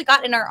we've actually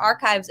got in our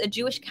archives a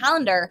Jewish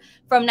calendar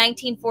from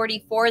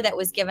 1944 that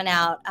was given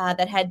out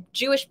that had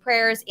Jewish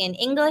prayers in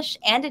English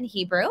and in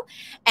Hebrew.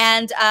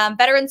 And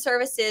veteran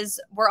services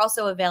were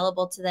also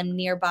available to them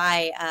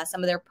nearby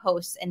some of their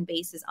posts and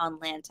bases on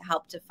land to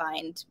help to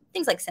find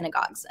things like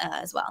synagogues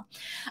as well.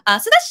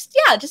 So that's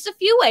just a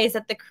few ways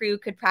that the crew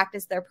could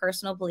practice their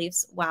personal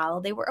beliefs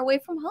while they were away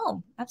from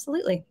home.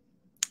 Absolutely.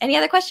 Any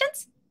other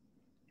questions?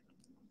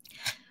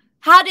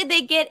 How did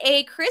they get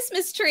a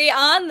Christmas tree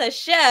on the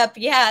ship?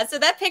 Yeah, so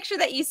that picture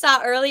that you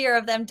saw earlier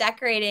of them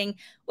decorating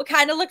what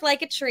kind of looked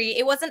like a tree.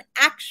 It wasn't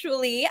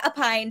actually a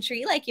pine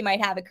tree like you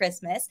might have at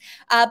Christmas,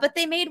 but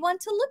they made one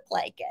to look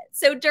like it.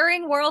 So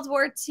during World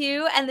War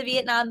II and the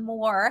Vietnam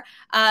War,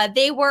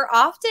 they were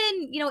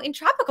often, you know, in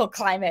tropical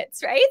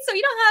climates, right? So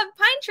you don't have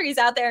pine trees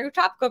out there in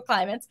tropical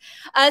climates.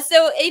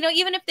 So, you know,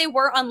 even if they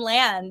were on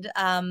land,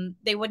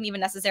 they wouldn't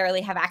even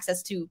necessarily have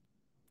access to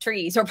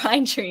trees or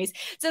pine trees.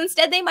 So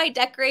instead, they might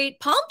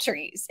decorate palm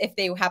trees if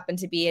they happen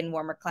to be in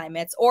warmer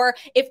climates. Or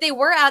if they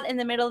were out in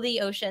the middle of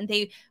the ocean,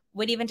 they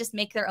would even just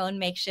make their own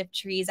makeshift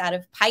trees out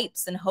of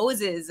pipes and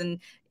hoses and,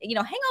 you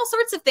know, hang all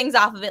sorts of things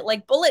off of it,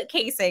 like bullet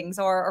casings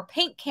or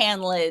paint can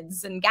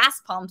lids and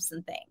gas pumps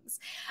and things.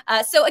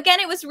 So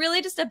again, it was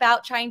really just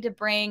about trying to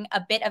bring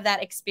a bit of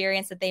that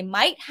experience that they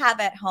might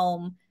have at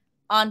home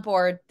on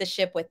board the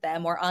ship with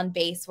them or on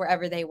base,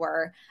 wherever they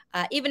were,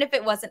 even if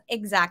it wasn't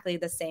exactly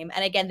the same.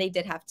 And again, they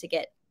did have to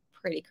get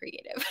pretty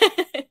creative.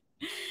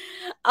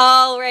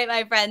 All right,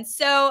 my friends.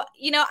 So,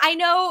 you know, I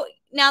know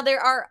now there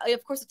are,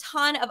 of course, a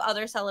ton of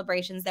other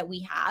celebrations that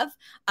we have,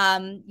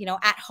 you know,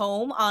 at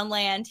home, on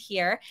land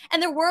here.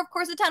 And there were, of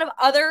course, a ton of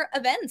other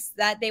events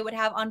that they would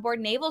have on board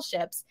naval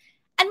ships.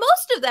 And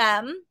most of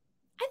them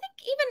I think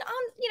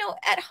even on,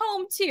 at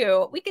home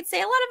too, we could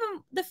say a lot of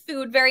them, the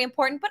food, very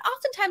important, but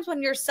oftentimes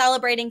when you're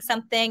celebrating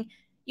something,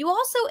 you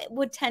also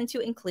would tend to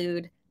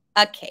include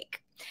a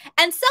cake.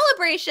 And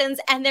celebrations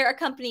and their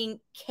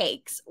accompanying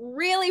cakes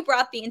really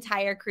brought the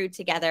entire crew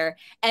together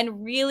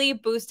and really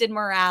boosted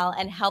morale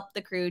and helped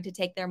the crew to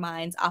take their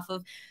minds off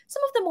of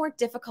some of the more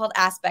difficult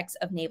aspects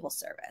of naval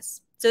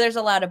service. So there's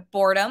a lot of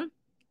boredom,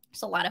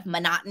 there's a lot of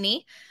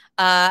monotony,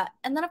 and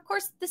then, of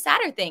course, the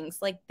sadder things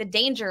like the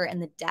danger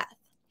and the death.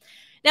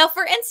 Now,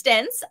 for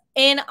instance,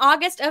 in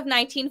August of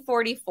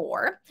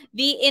 1944,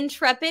 the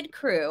Intrepid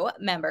crew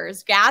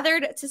members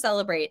gathered to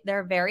celebrate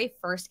their very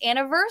first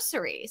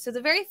anniversary. So the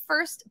very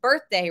first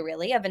birthday,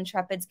 really, of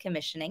Intrepid's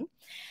commissioning.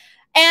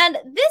 And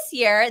this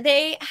year,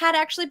 they had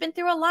actually been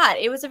through a lot.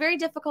 It was a very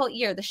difficult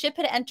year. The ship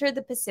had entered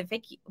the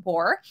Pacific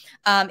War.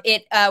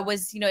 It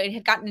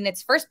had gotten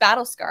its first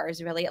battle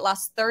scars, really. It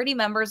lost 30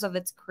 members of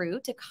its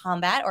crew to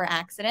combat or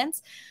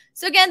accidents.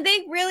 So again,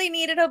 they really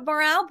needed a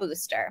morale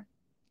booster.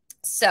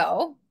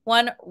 So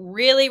one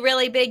really,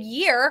 really big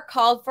year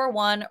called for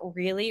one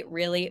really,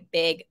 really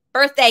big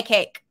birthday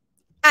cake,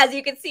 as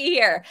you can see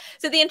here.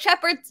 So the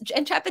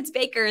Intrepid's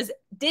bakers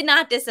did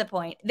not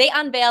disappoint. They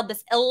unveiled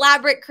this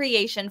elaborate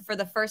creation for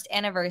the first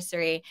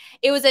anniversary.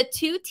 It was a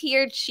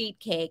 2-tiered sheet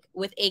cake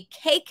with a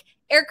cake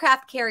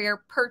aircraft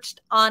carrier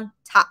perched on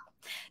top.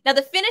 Now,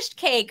 the finished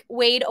cake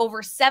weighed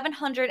over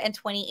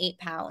 728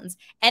 pounds,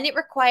 and it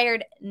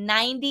required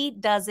 90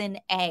 dozen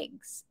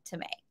eggs to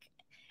make.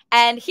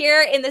 And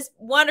here in this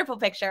wonderful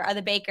picture are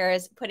the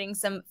bakers putting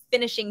some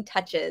finishing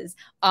touches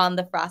on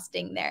the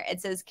frosting there. It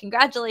says,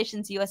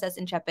 "Congratulations, USS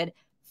Intrepid,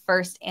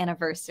 first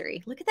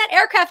anniversary." Look at that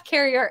aircraft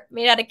carrier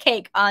made out of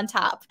cake on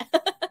top.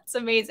 It's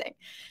amazing.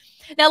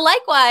 Now,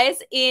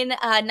 likewise, in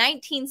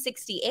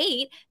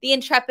 1968, the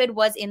Intrepid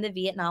was in the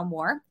Vietnam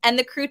War, and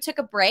the crew took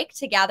a break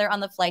to gather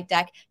on the flight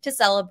deck to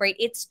celebrate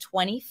its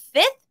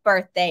 25th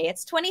birthday,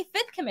 its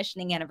 25th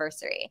commissioning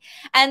anniversary.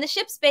 And the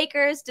ship's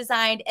bakers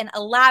designed an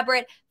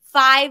elaborate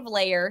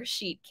 5-layer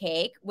sheet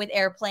cake with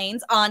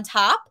airplanes on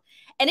top,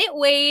 and it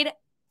weighed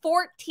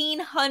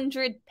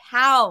 1,400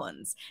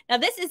 pounds. Now,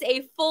 this is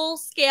a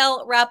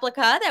full-scale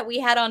replica that we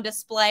had on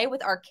display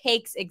with our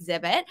cakes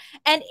exhibit,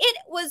 and it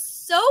was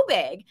so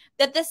big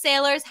that the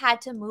sailors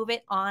had to move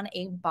it on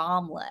a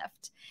bomb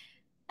lift.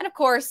 And of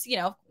course,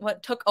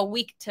 what took a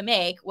week to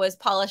make was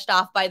polished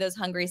off by those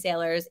hungry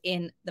sailors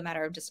in the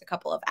matter of just a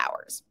couple of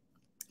hours.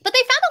 But they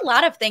found a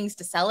lot of things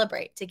to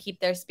celebrate to keep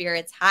their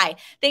spirits high.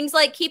 Things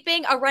like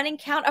keeping a running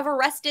count of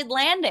arrested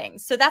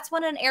landings. So that's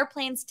when an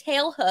airplane's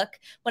tail hook,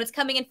 when it's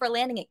coming in for a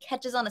landing, it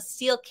catches on a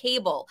steel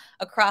cable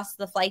across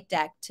the flight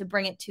deck to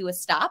bring it to a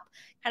stop.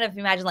 Kind of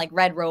imagine like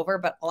Red Rover,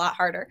 but a lot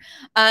harder.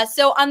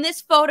 So on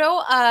this photo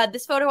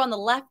on the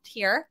left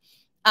here,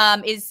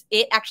 is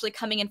it actually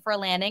coming in for a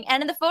landing.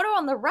 And in the photo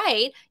on the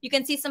right, you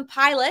can see some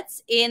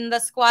pilots in the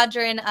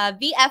squadron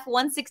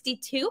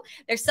VF-162.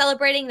 They're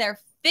celebrating their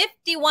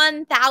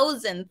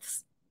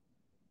 51,000th,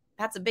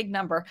 that's a big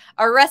number,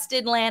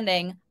 arrested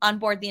landing on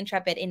board the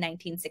Intrepid in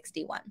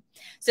 1961.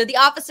 So the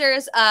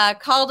officers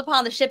called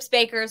upon the ship's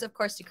bakers, of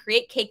course, to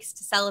create cakes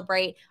to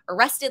celebrate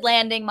arrested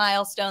landing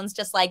milestones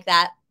just like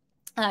that,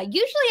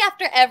 usually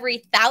after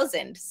every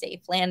 1,000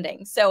 safe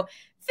landings. So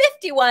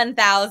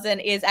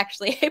 51,000 is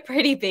actually a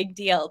pretty big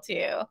deal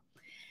too.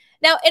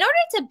 Now, in order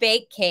to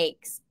bake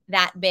cakes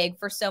that big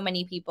for so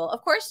many people,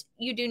 of course,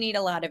 you do need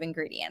a lot of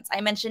ingredients.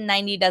 I mentioned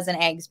 90 dozen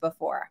eggs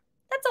before.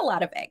 That's a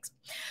lot of eggs.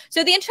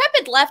 So the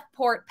Intrepid left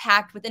port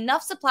packed with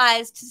enough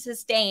supplies to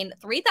sustain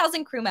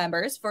 3,000 crew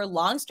members for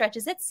long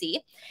stretches at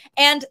sea.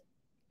 And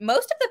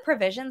most of the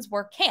provisions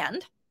were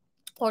canned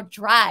or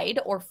dried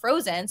or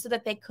frozen so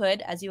that they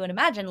could, as you would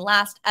imagine,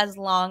 last as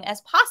long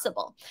as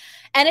possible.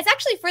 And it's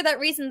actually for that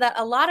reason that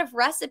a lot of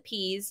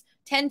recipes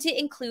tend to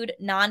include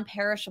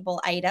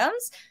non-perishable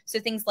items. So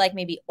things like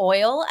maybe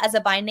oil as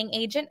a binding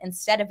agent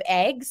instead of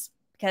eggs,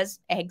 because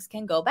eggs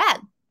can go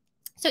bad.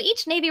 So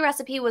each Navy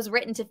recipe was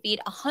written to feed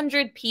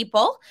 100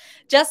 people,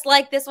 just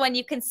like this one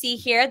you can see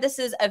here. This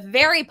is a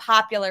very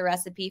popular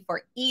recipe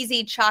for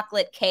easy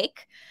chocolate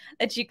cake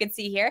that you can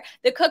see here.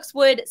 The cooks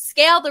would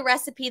scale the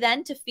recipe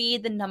then to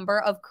feed the number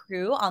of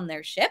crew on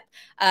their ship,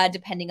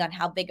 depending on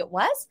how big it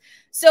was.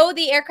 So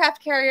the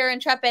aircraft carrier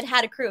Intrepid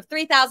had a crew of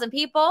 3,000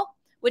 people,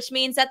 which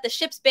means that the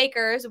ship's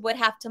bakers would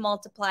have to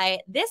multiply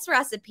this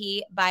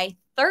recipe by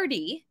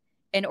 30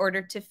 in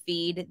order to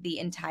feed the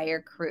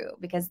entire crew,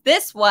 because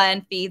this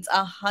one feeds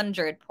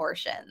 100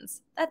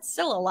 portions. That's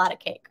still a lot of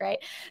cake, right?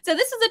 So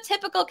this is a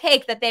typical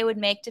cake that they would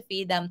make to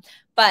feed them.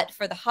 But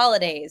for the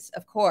holidays,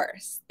 of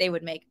course, they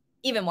would make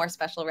even more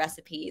special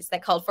recipes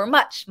that called for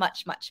much,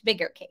 much, much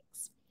bigger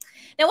cakes.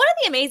 Now, one of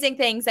the amazing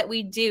things that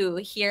we do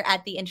here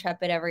at the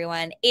Intrepid,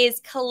 everyone,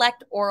 is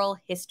collect oral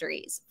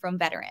histories from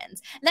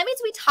veterans. And that means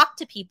we talk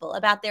to people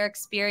about their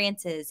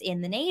experiences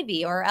in the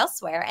Navy or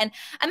elsewhere. And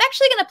I'm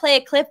actually going to play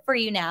a clip for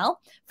you now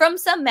from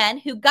some men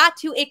who got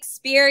to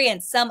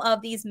experience some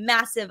of these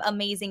massive,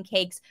 amazing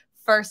cakes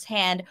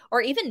firsthand,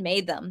 or even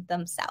made them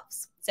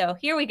themselves. So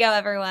here we go,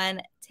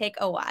 everyone. Take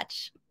a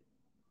watch.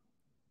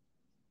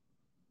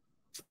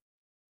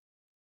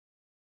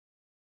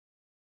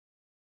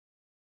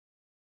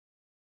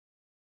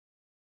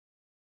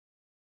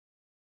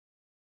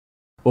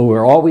 Well,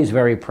 we're always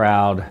very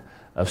proud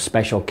of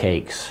special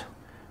cakes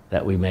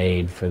that we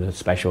made for the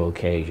special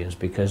occasions,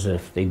 because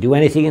if they do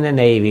anything in the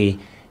Navy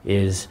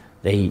is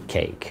they eat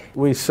cake.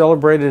 We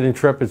celebrated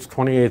Intrepid's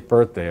 28th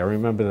birthday. I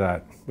remember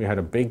that. We had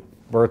a big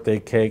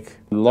birthday cake.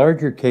 The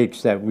larger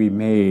cakes that we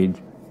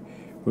made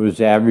was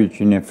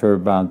averaging it for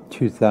about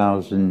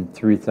 2,000,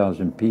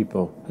 3,000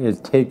 people.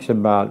 It takes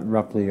about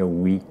roughly a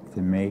week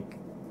to make.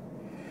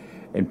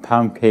 And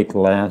pound cake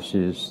lasts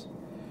is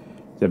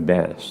the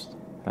best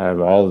out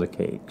of all the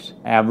cakes.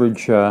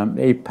 Average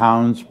 8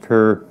 pounds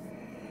per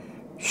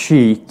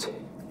sheet,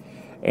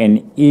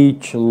 and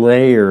each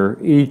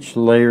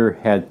layer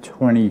had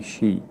 20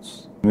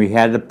 sheets. We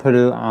had to put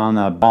it on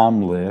a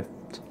bomb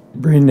lift,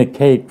 bring the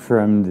cake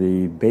from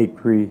the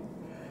bakery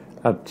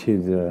up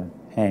to the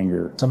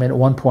hangar. So, I mean, at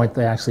one point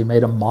they actually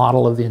made a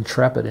model of the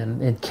Intrepid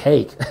in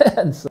cake.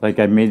 Like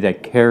I made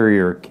that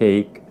carrier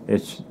cake.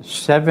 It's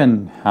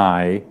 7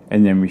 high,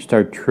 and then we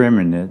start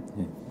trimming it,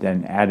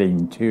 then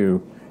adding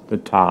to the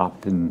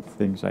top and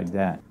things like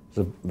that. It's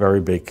a very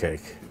big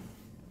cake.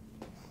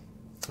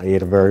 I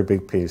ate a very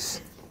big piece.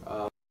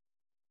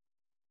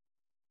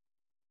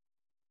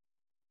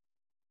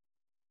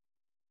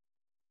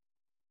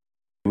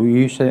 We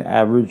used to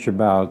average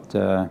about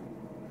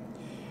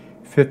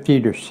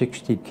 50 to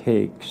 60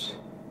 cakes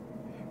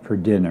for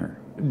dinner.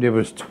 There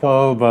was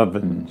 12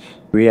 ovens.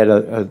 We had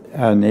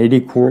an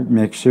 80-quart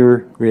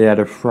mixer. We had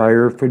a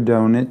fryer for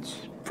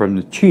donuts. From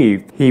the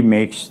chief, he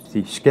makes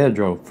the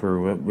schedule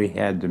for what we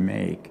had to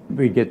make.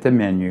 We get the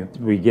menu,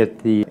 we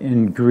get the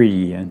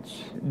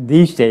ingredients.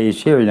 These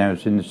days here now,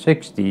 it's in the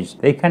 60s,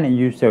 they kind of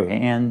use their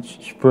hands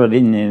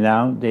spreading it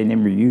out. They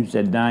never use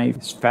a knife.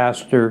 It's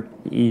faster,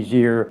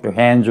 easier. Their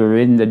hands are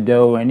in the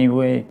dough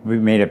anyway. We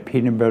made a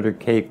peanut butter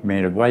cake,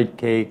 made a white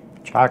cake,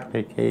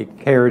 chocolate cake,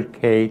 carrot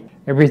cake.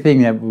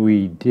 Everything that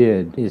we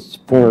did is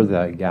for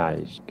the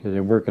guys because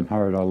they're working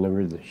hard all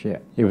over the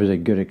ship. It was a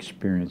good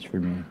experience for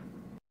me.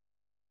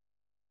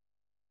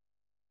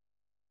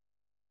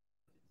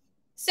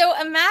 So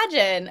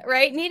imagine,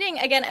 right, needing,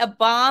 again, a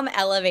bomb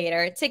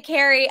elevator to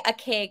carry a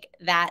cake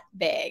that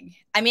big.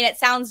 I mean, it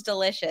sounds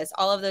delicious.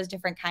 All of those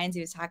different kinds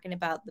he was talking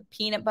about, the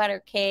peanut butter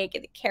cake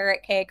and the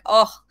carrot cake.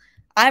 Oh,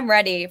 I'm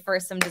ready for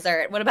some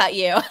dessert. What about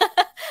you?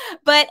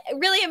 But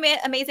really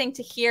amazing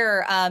to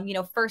hear,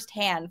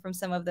 firsthand from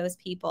some of those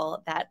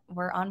people that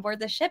were on board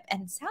the ship,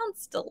 and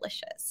sounds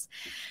delicious.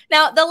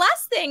 Now, the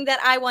last thing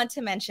that I want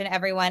to mention,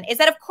 everyone, is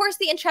that, of course,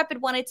 the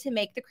Intrepid wanted to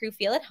make the crew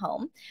feel at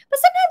home, but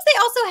sometimes they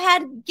also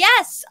had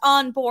guests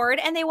on board,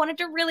 and they wanted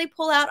to really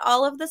pull out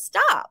all of the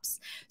stops.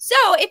 So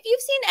if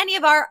you've seen any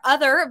of our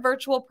other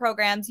virtual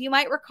programs, you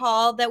might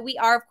recall that we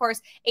are, of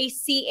course, a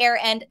sea, air,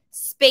 and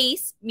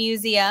space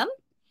museum.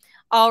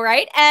 All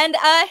right. And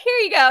here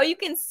you go. You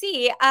can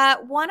see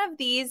one of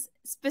these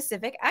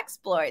specific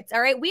exploits.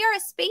 All right. We are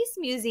a space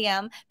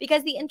museum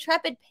because the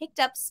Intrepid picked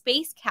up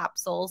space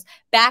capsules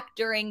back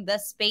during the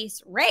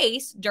space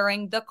race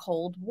during the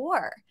Cold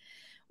War.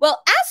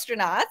 Well,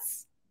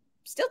 astronauts,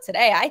 still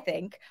today, I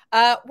think,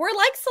 were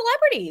like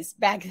celebrities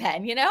back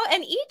then,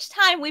 and each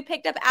time we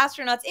picked up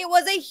astronauts, it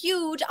was a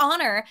huge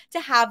honor to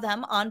have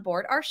them on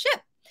board our ship.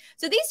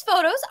 So these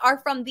photos are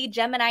from the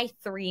Gemini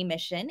 3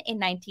 mission in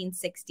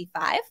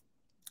 1965.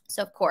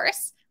 So, of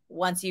course,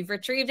 once you've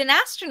retrieved an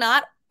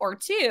astronaut or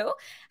two,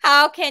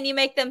 how can you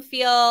make them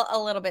feel a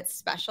little bit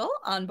special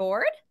on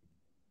board?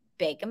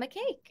 Bake them a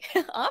cake,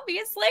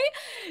 obviously.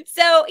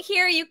 So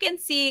here you can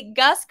see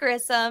Gus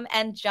Grissom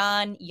and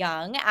John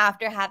Young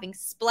after having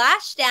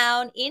splashed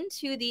down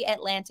into the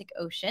Atlantic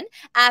Ocean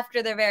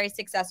after their very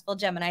successful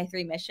Gemini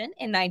 3 mission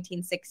in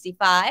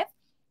 1965.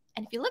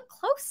 And if you look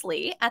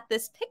closely at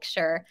this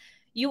picture,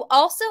 you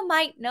also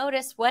might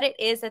notice what it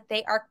is that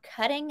they are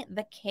cutting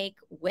the cake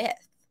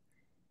with.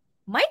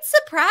 Might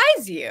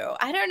surprise you.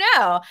 I don't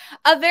know.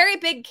 A very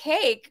big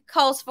cake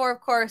calls for, of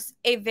course,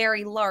 a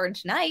very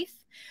large knife.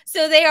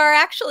 So they are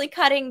actually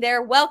cutting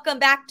their welcome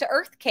back to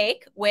Earth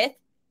cake with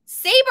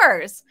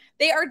sabers.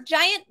 They are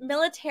giant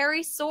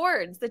military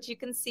swords that you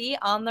can see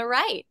on the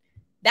right.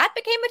 That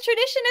became a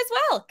tradition as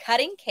well,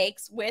 cutting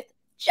cakes with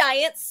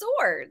giant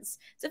swords.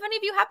 So if any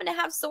of you happen to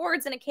have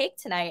swords in a cake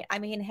tonight, I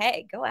mean,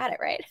 hey, go at it,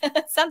 right?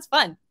 Sounds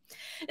fun.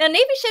 Now,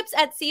 Navy ships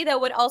at sea, though,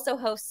 would also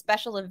host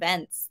special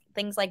events,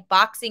 things like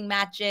boxing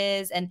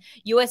matches and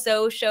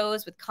USO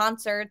shows with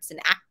concerts and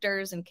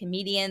actors and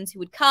comedians who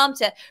would come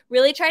to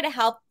really try to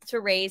help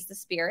to raise the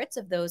spirits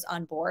of those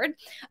on board.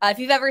 If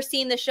you've ever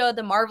seen the show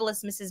The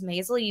Marvelous Mrs.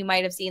 Maisel, you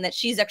might have seen that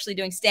she's actually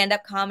doing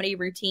stand-up comedy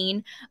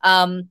routine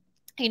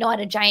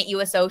at a giant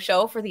USO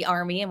show for the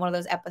Army in one of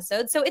those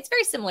episodes. So it's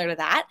very similar to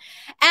that.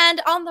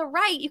 And on the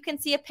right, you can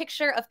see a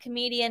picture of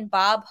comedian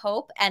Bob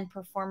Hope and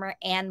performer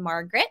Anne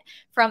Margaret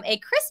from a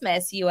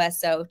Christmas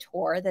USO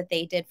tour that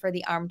they did for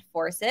the armed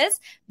forces.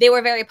 They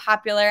were very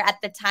popular at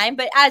the time,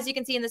 but as you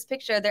can see in this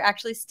picture, they're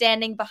actually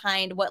standing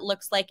behind what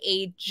looks like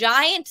a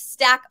giant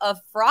stack of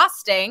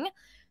frosting,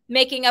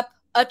 making up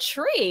a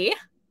tree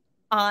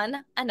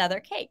on another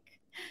cake.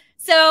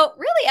 So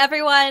really,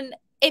 everyone,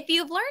 if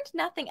you've learned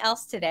nothing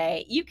else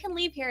today, you can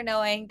leave here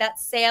knowing that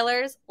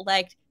sailors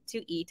liked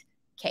to eat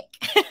cake.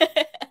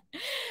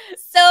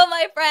 So,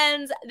 my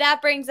friends,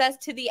 that brings us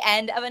to the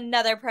end of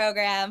another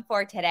program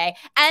for today.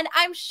 And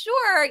I'm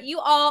sure you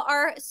all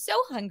are so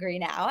hungry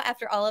now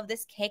after all of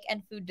this cake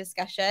and food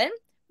discussion,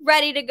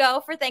 ready to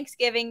go for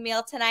Thanksgiving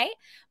meal tonight.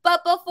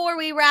 But before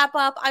we wrap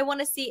up, I want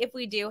to see if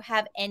we do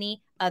have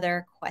any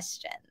other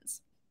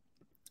questions.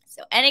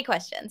 So, any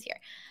questions here?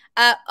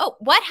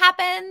 What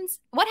happened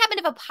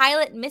if a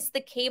pilot missed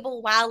the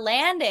cable while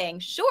landing?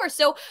 Sure.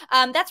 So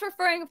that's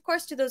referring, of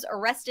course, to those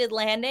arrested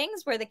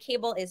landings where the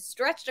cable is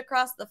stretched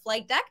across the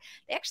flight deck.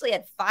 They actually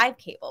had 5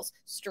 cables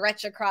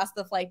stretched across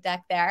the flight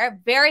deck there.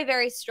 Very,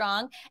 very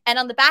strong. And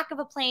on the back of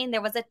a plane,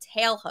 there was a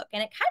tail hook.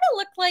 And it kind of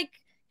looked like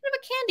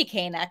a candy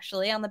cane,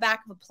 actually, on the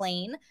back of a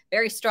plane.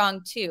 Very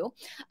strong, too.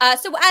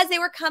 So as they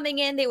were coming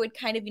in, they would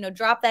kind of,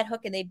 drop that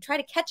hook and they'd try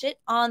to catch it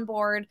on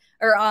board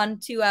or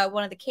onto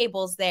one of the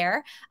cables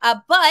there.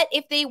 But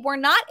if they were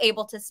not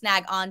able to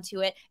snag onto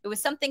it, it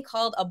was something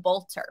called a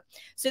bolter.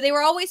 So they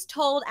were always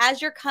told,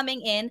 as you're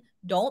coming in,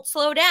 don't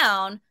slow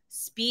down,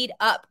 speed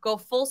up, go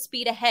full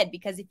speed ahead,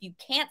 because if you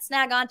can't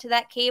snag onto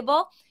that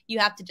cable, you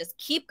have to just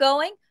keep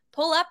going,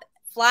 pull up,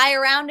 fly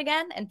around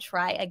again, and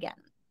try again.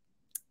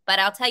 But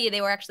I'll tell you,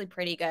 they were actually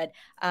pretty good.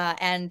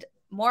 And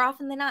more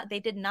often than not, they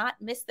did not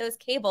miss those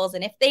cables.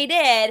 And if they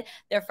did,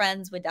 their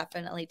friends would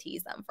definitely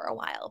tease them for a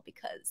while,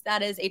 because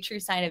that is a true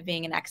sign of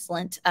being an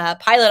excellent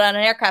pilot on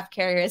an aircraft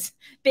carrier, is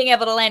being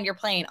able to land your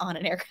plane on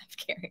an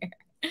aircraft carrier.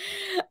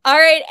 All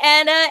right.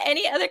 And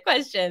any other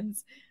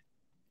questions?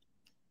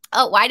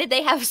 Oh, why did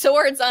they have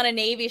swords on a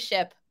Navy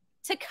ship?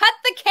 To cut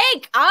the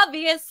cake,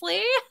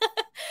 obviously.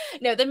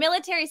 No, the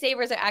military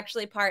sabers are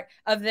actually part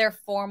of their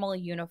formal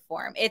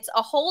uniform. It's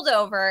a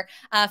holdover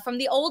from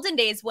the olden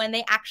days when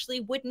they actually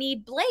would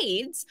need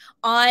blades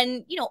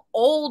on,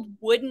 old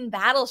wooden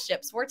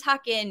battleships. We're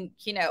talking,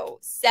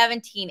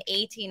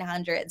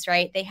 1800s,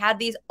 right? They had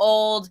these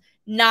old,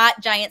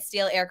 not giant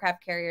steel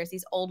aircraft carriers,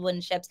 these old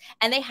wooden ships,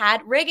 and they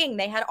had rigging.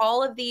 They had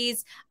all of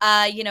these,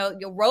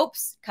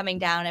 ropes coming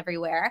down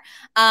everywhere.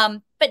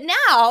 But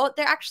now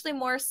they're actually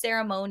more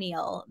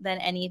ceremonial than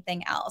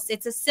anything else.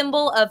 It's a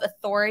symbol of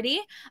authority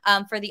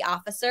for the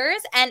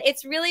officers, and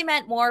it's really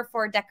meant more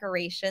for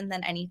decoration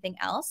than anything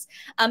else.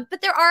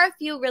 But there are a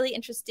few really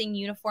interesting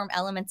uniform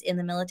elements in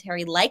the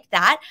military like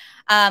that.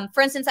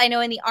 For instance, I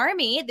know in the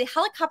Army, the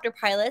helicopter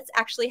pilots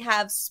actually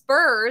have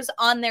spurs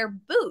on their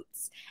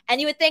boots.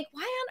 And you would think,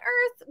 why on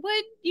earth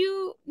would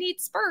you need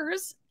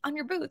spurs on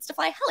your boots to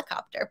fly a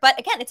helicopter? But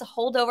again, it's a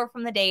holdover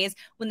from the days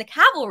when the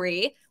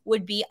cavalry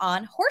would be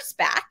on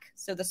horseback.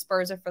 So the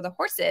spurs are for the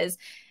horses.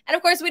 And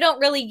of course, we don't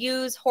really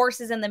use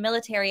horses in the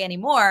military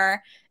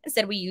anymore.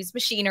 Instead, we use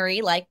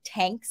machinery like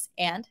tanks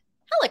and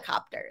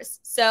helicopters.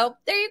 So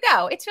there you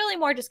go. It's really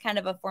more just kind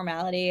of a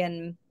formality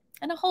and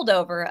a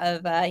holdover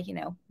of,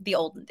 the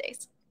olden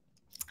days.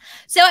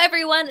 So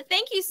everyone,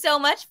 thank you so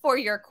much for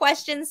your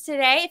questions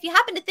today. If you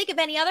happen to think of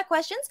any other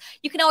questions,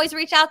 you can always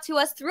reach out to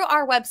us through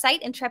our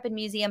website,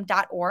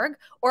 intrepidmuseum.org,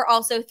 or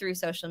also through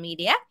social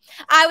media.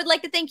 I would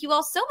like to thank you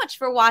all so much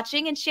for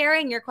watching and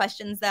sharing your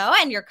questions, though,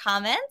 and your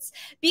comments.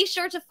 Be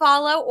sure to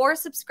follow or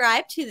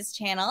subscribe to this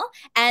channel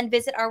and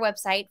visit our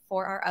website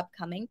for our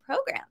upcoming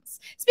programs.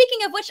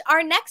 Speaking of which,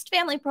 our next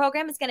family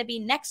program is going to be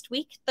next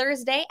week,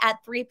 Thursday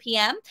at 3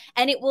 p.m.,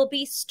 and it will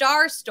be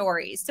Star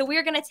Stories. So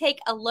we're going to take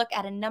a look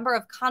at a number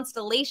of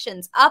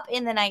constellations up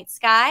in the night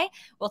sky.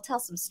 We'll tell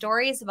some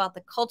stories about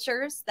the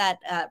cultures that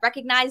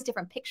recognize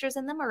different pictures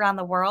in them around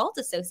the world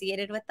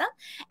associated with them.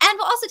 And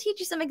we'll also teach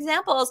you some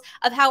examples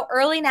of how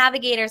early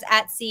navigators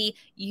at sea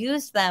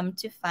used them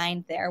to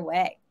find their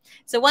way.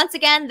 So once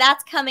again,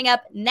 that's coming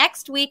up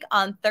next week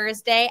on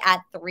Thursday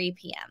at 3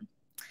 p.m.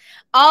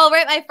 All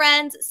right, my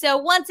friends. So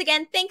once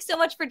again, thanks so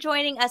much for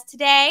joining us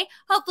today.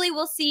 Hopefully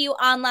we'll see you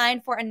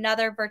online for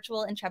another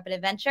virtual Intrepid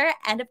adventure.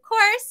 And of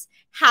course,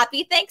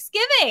 happy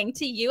Thanksgiving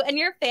to you and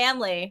your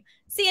family.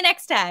 See you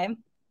next time.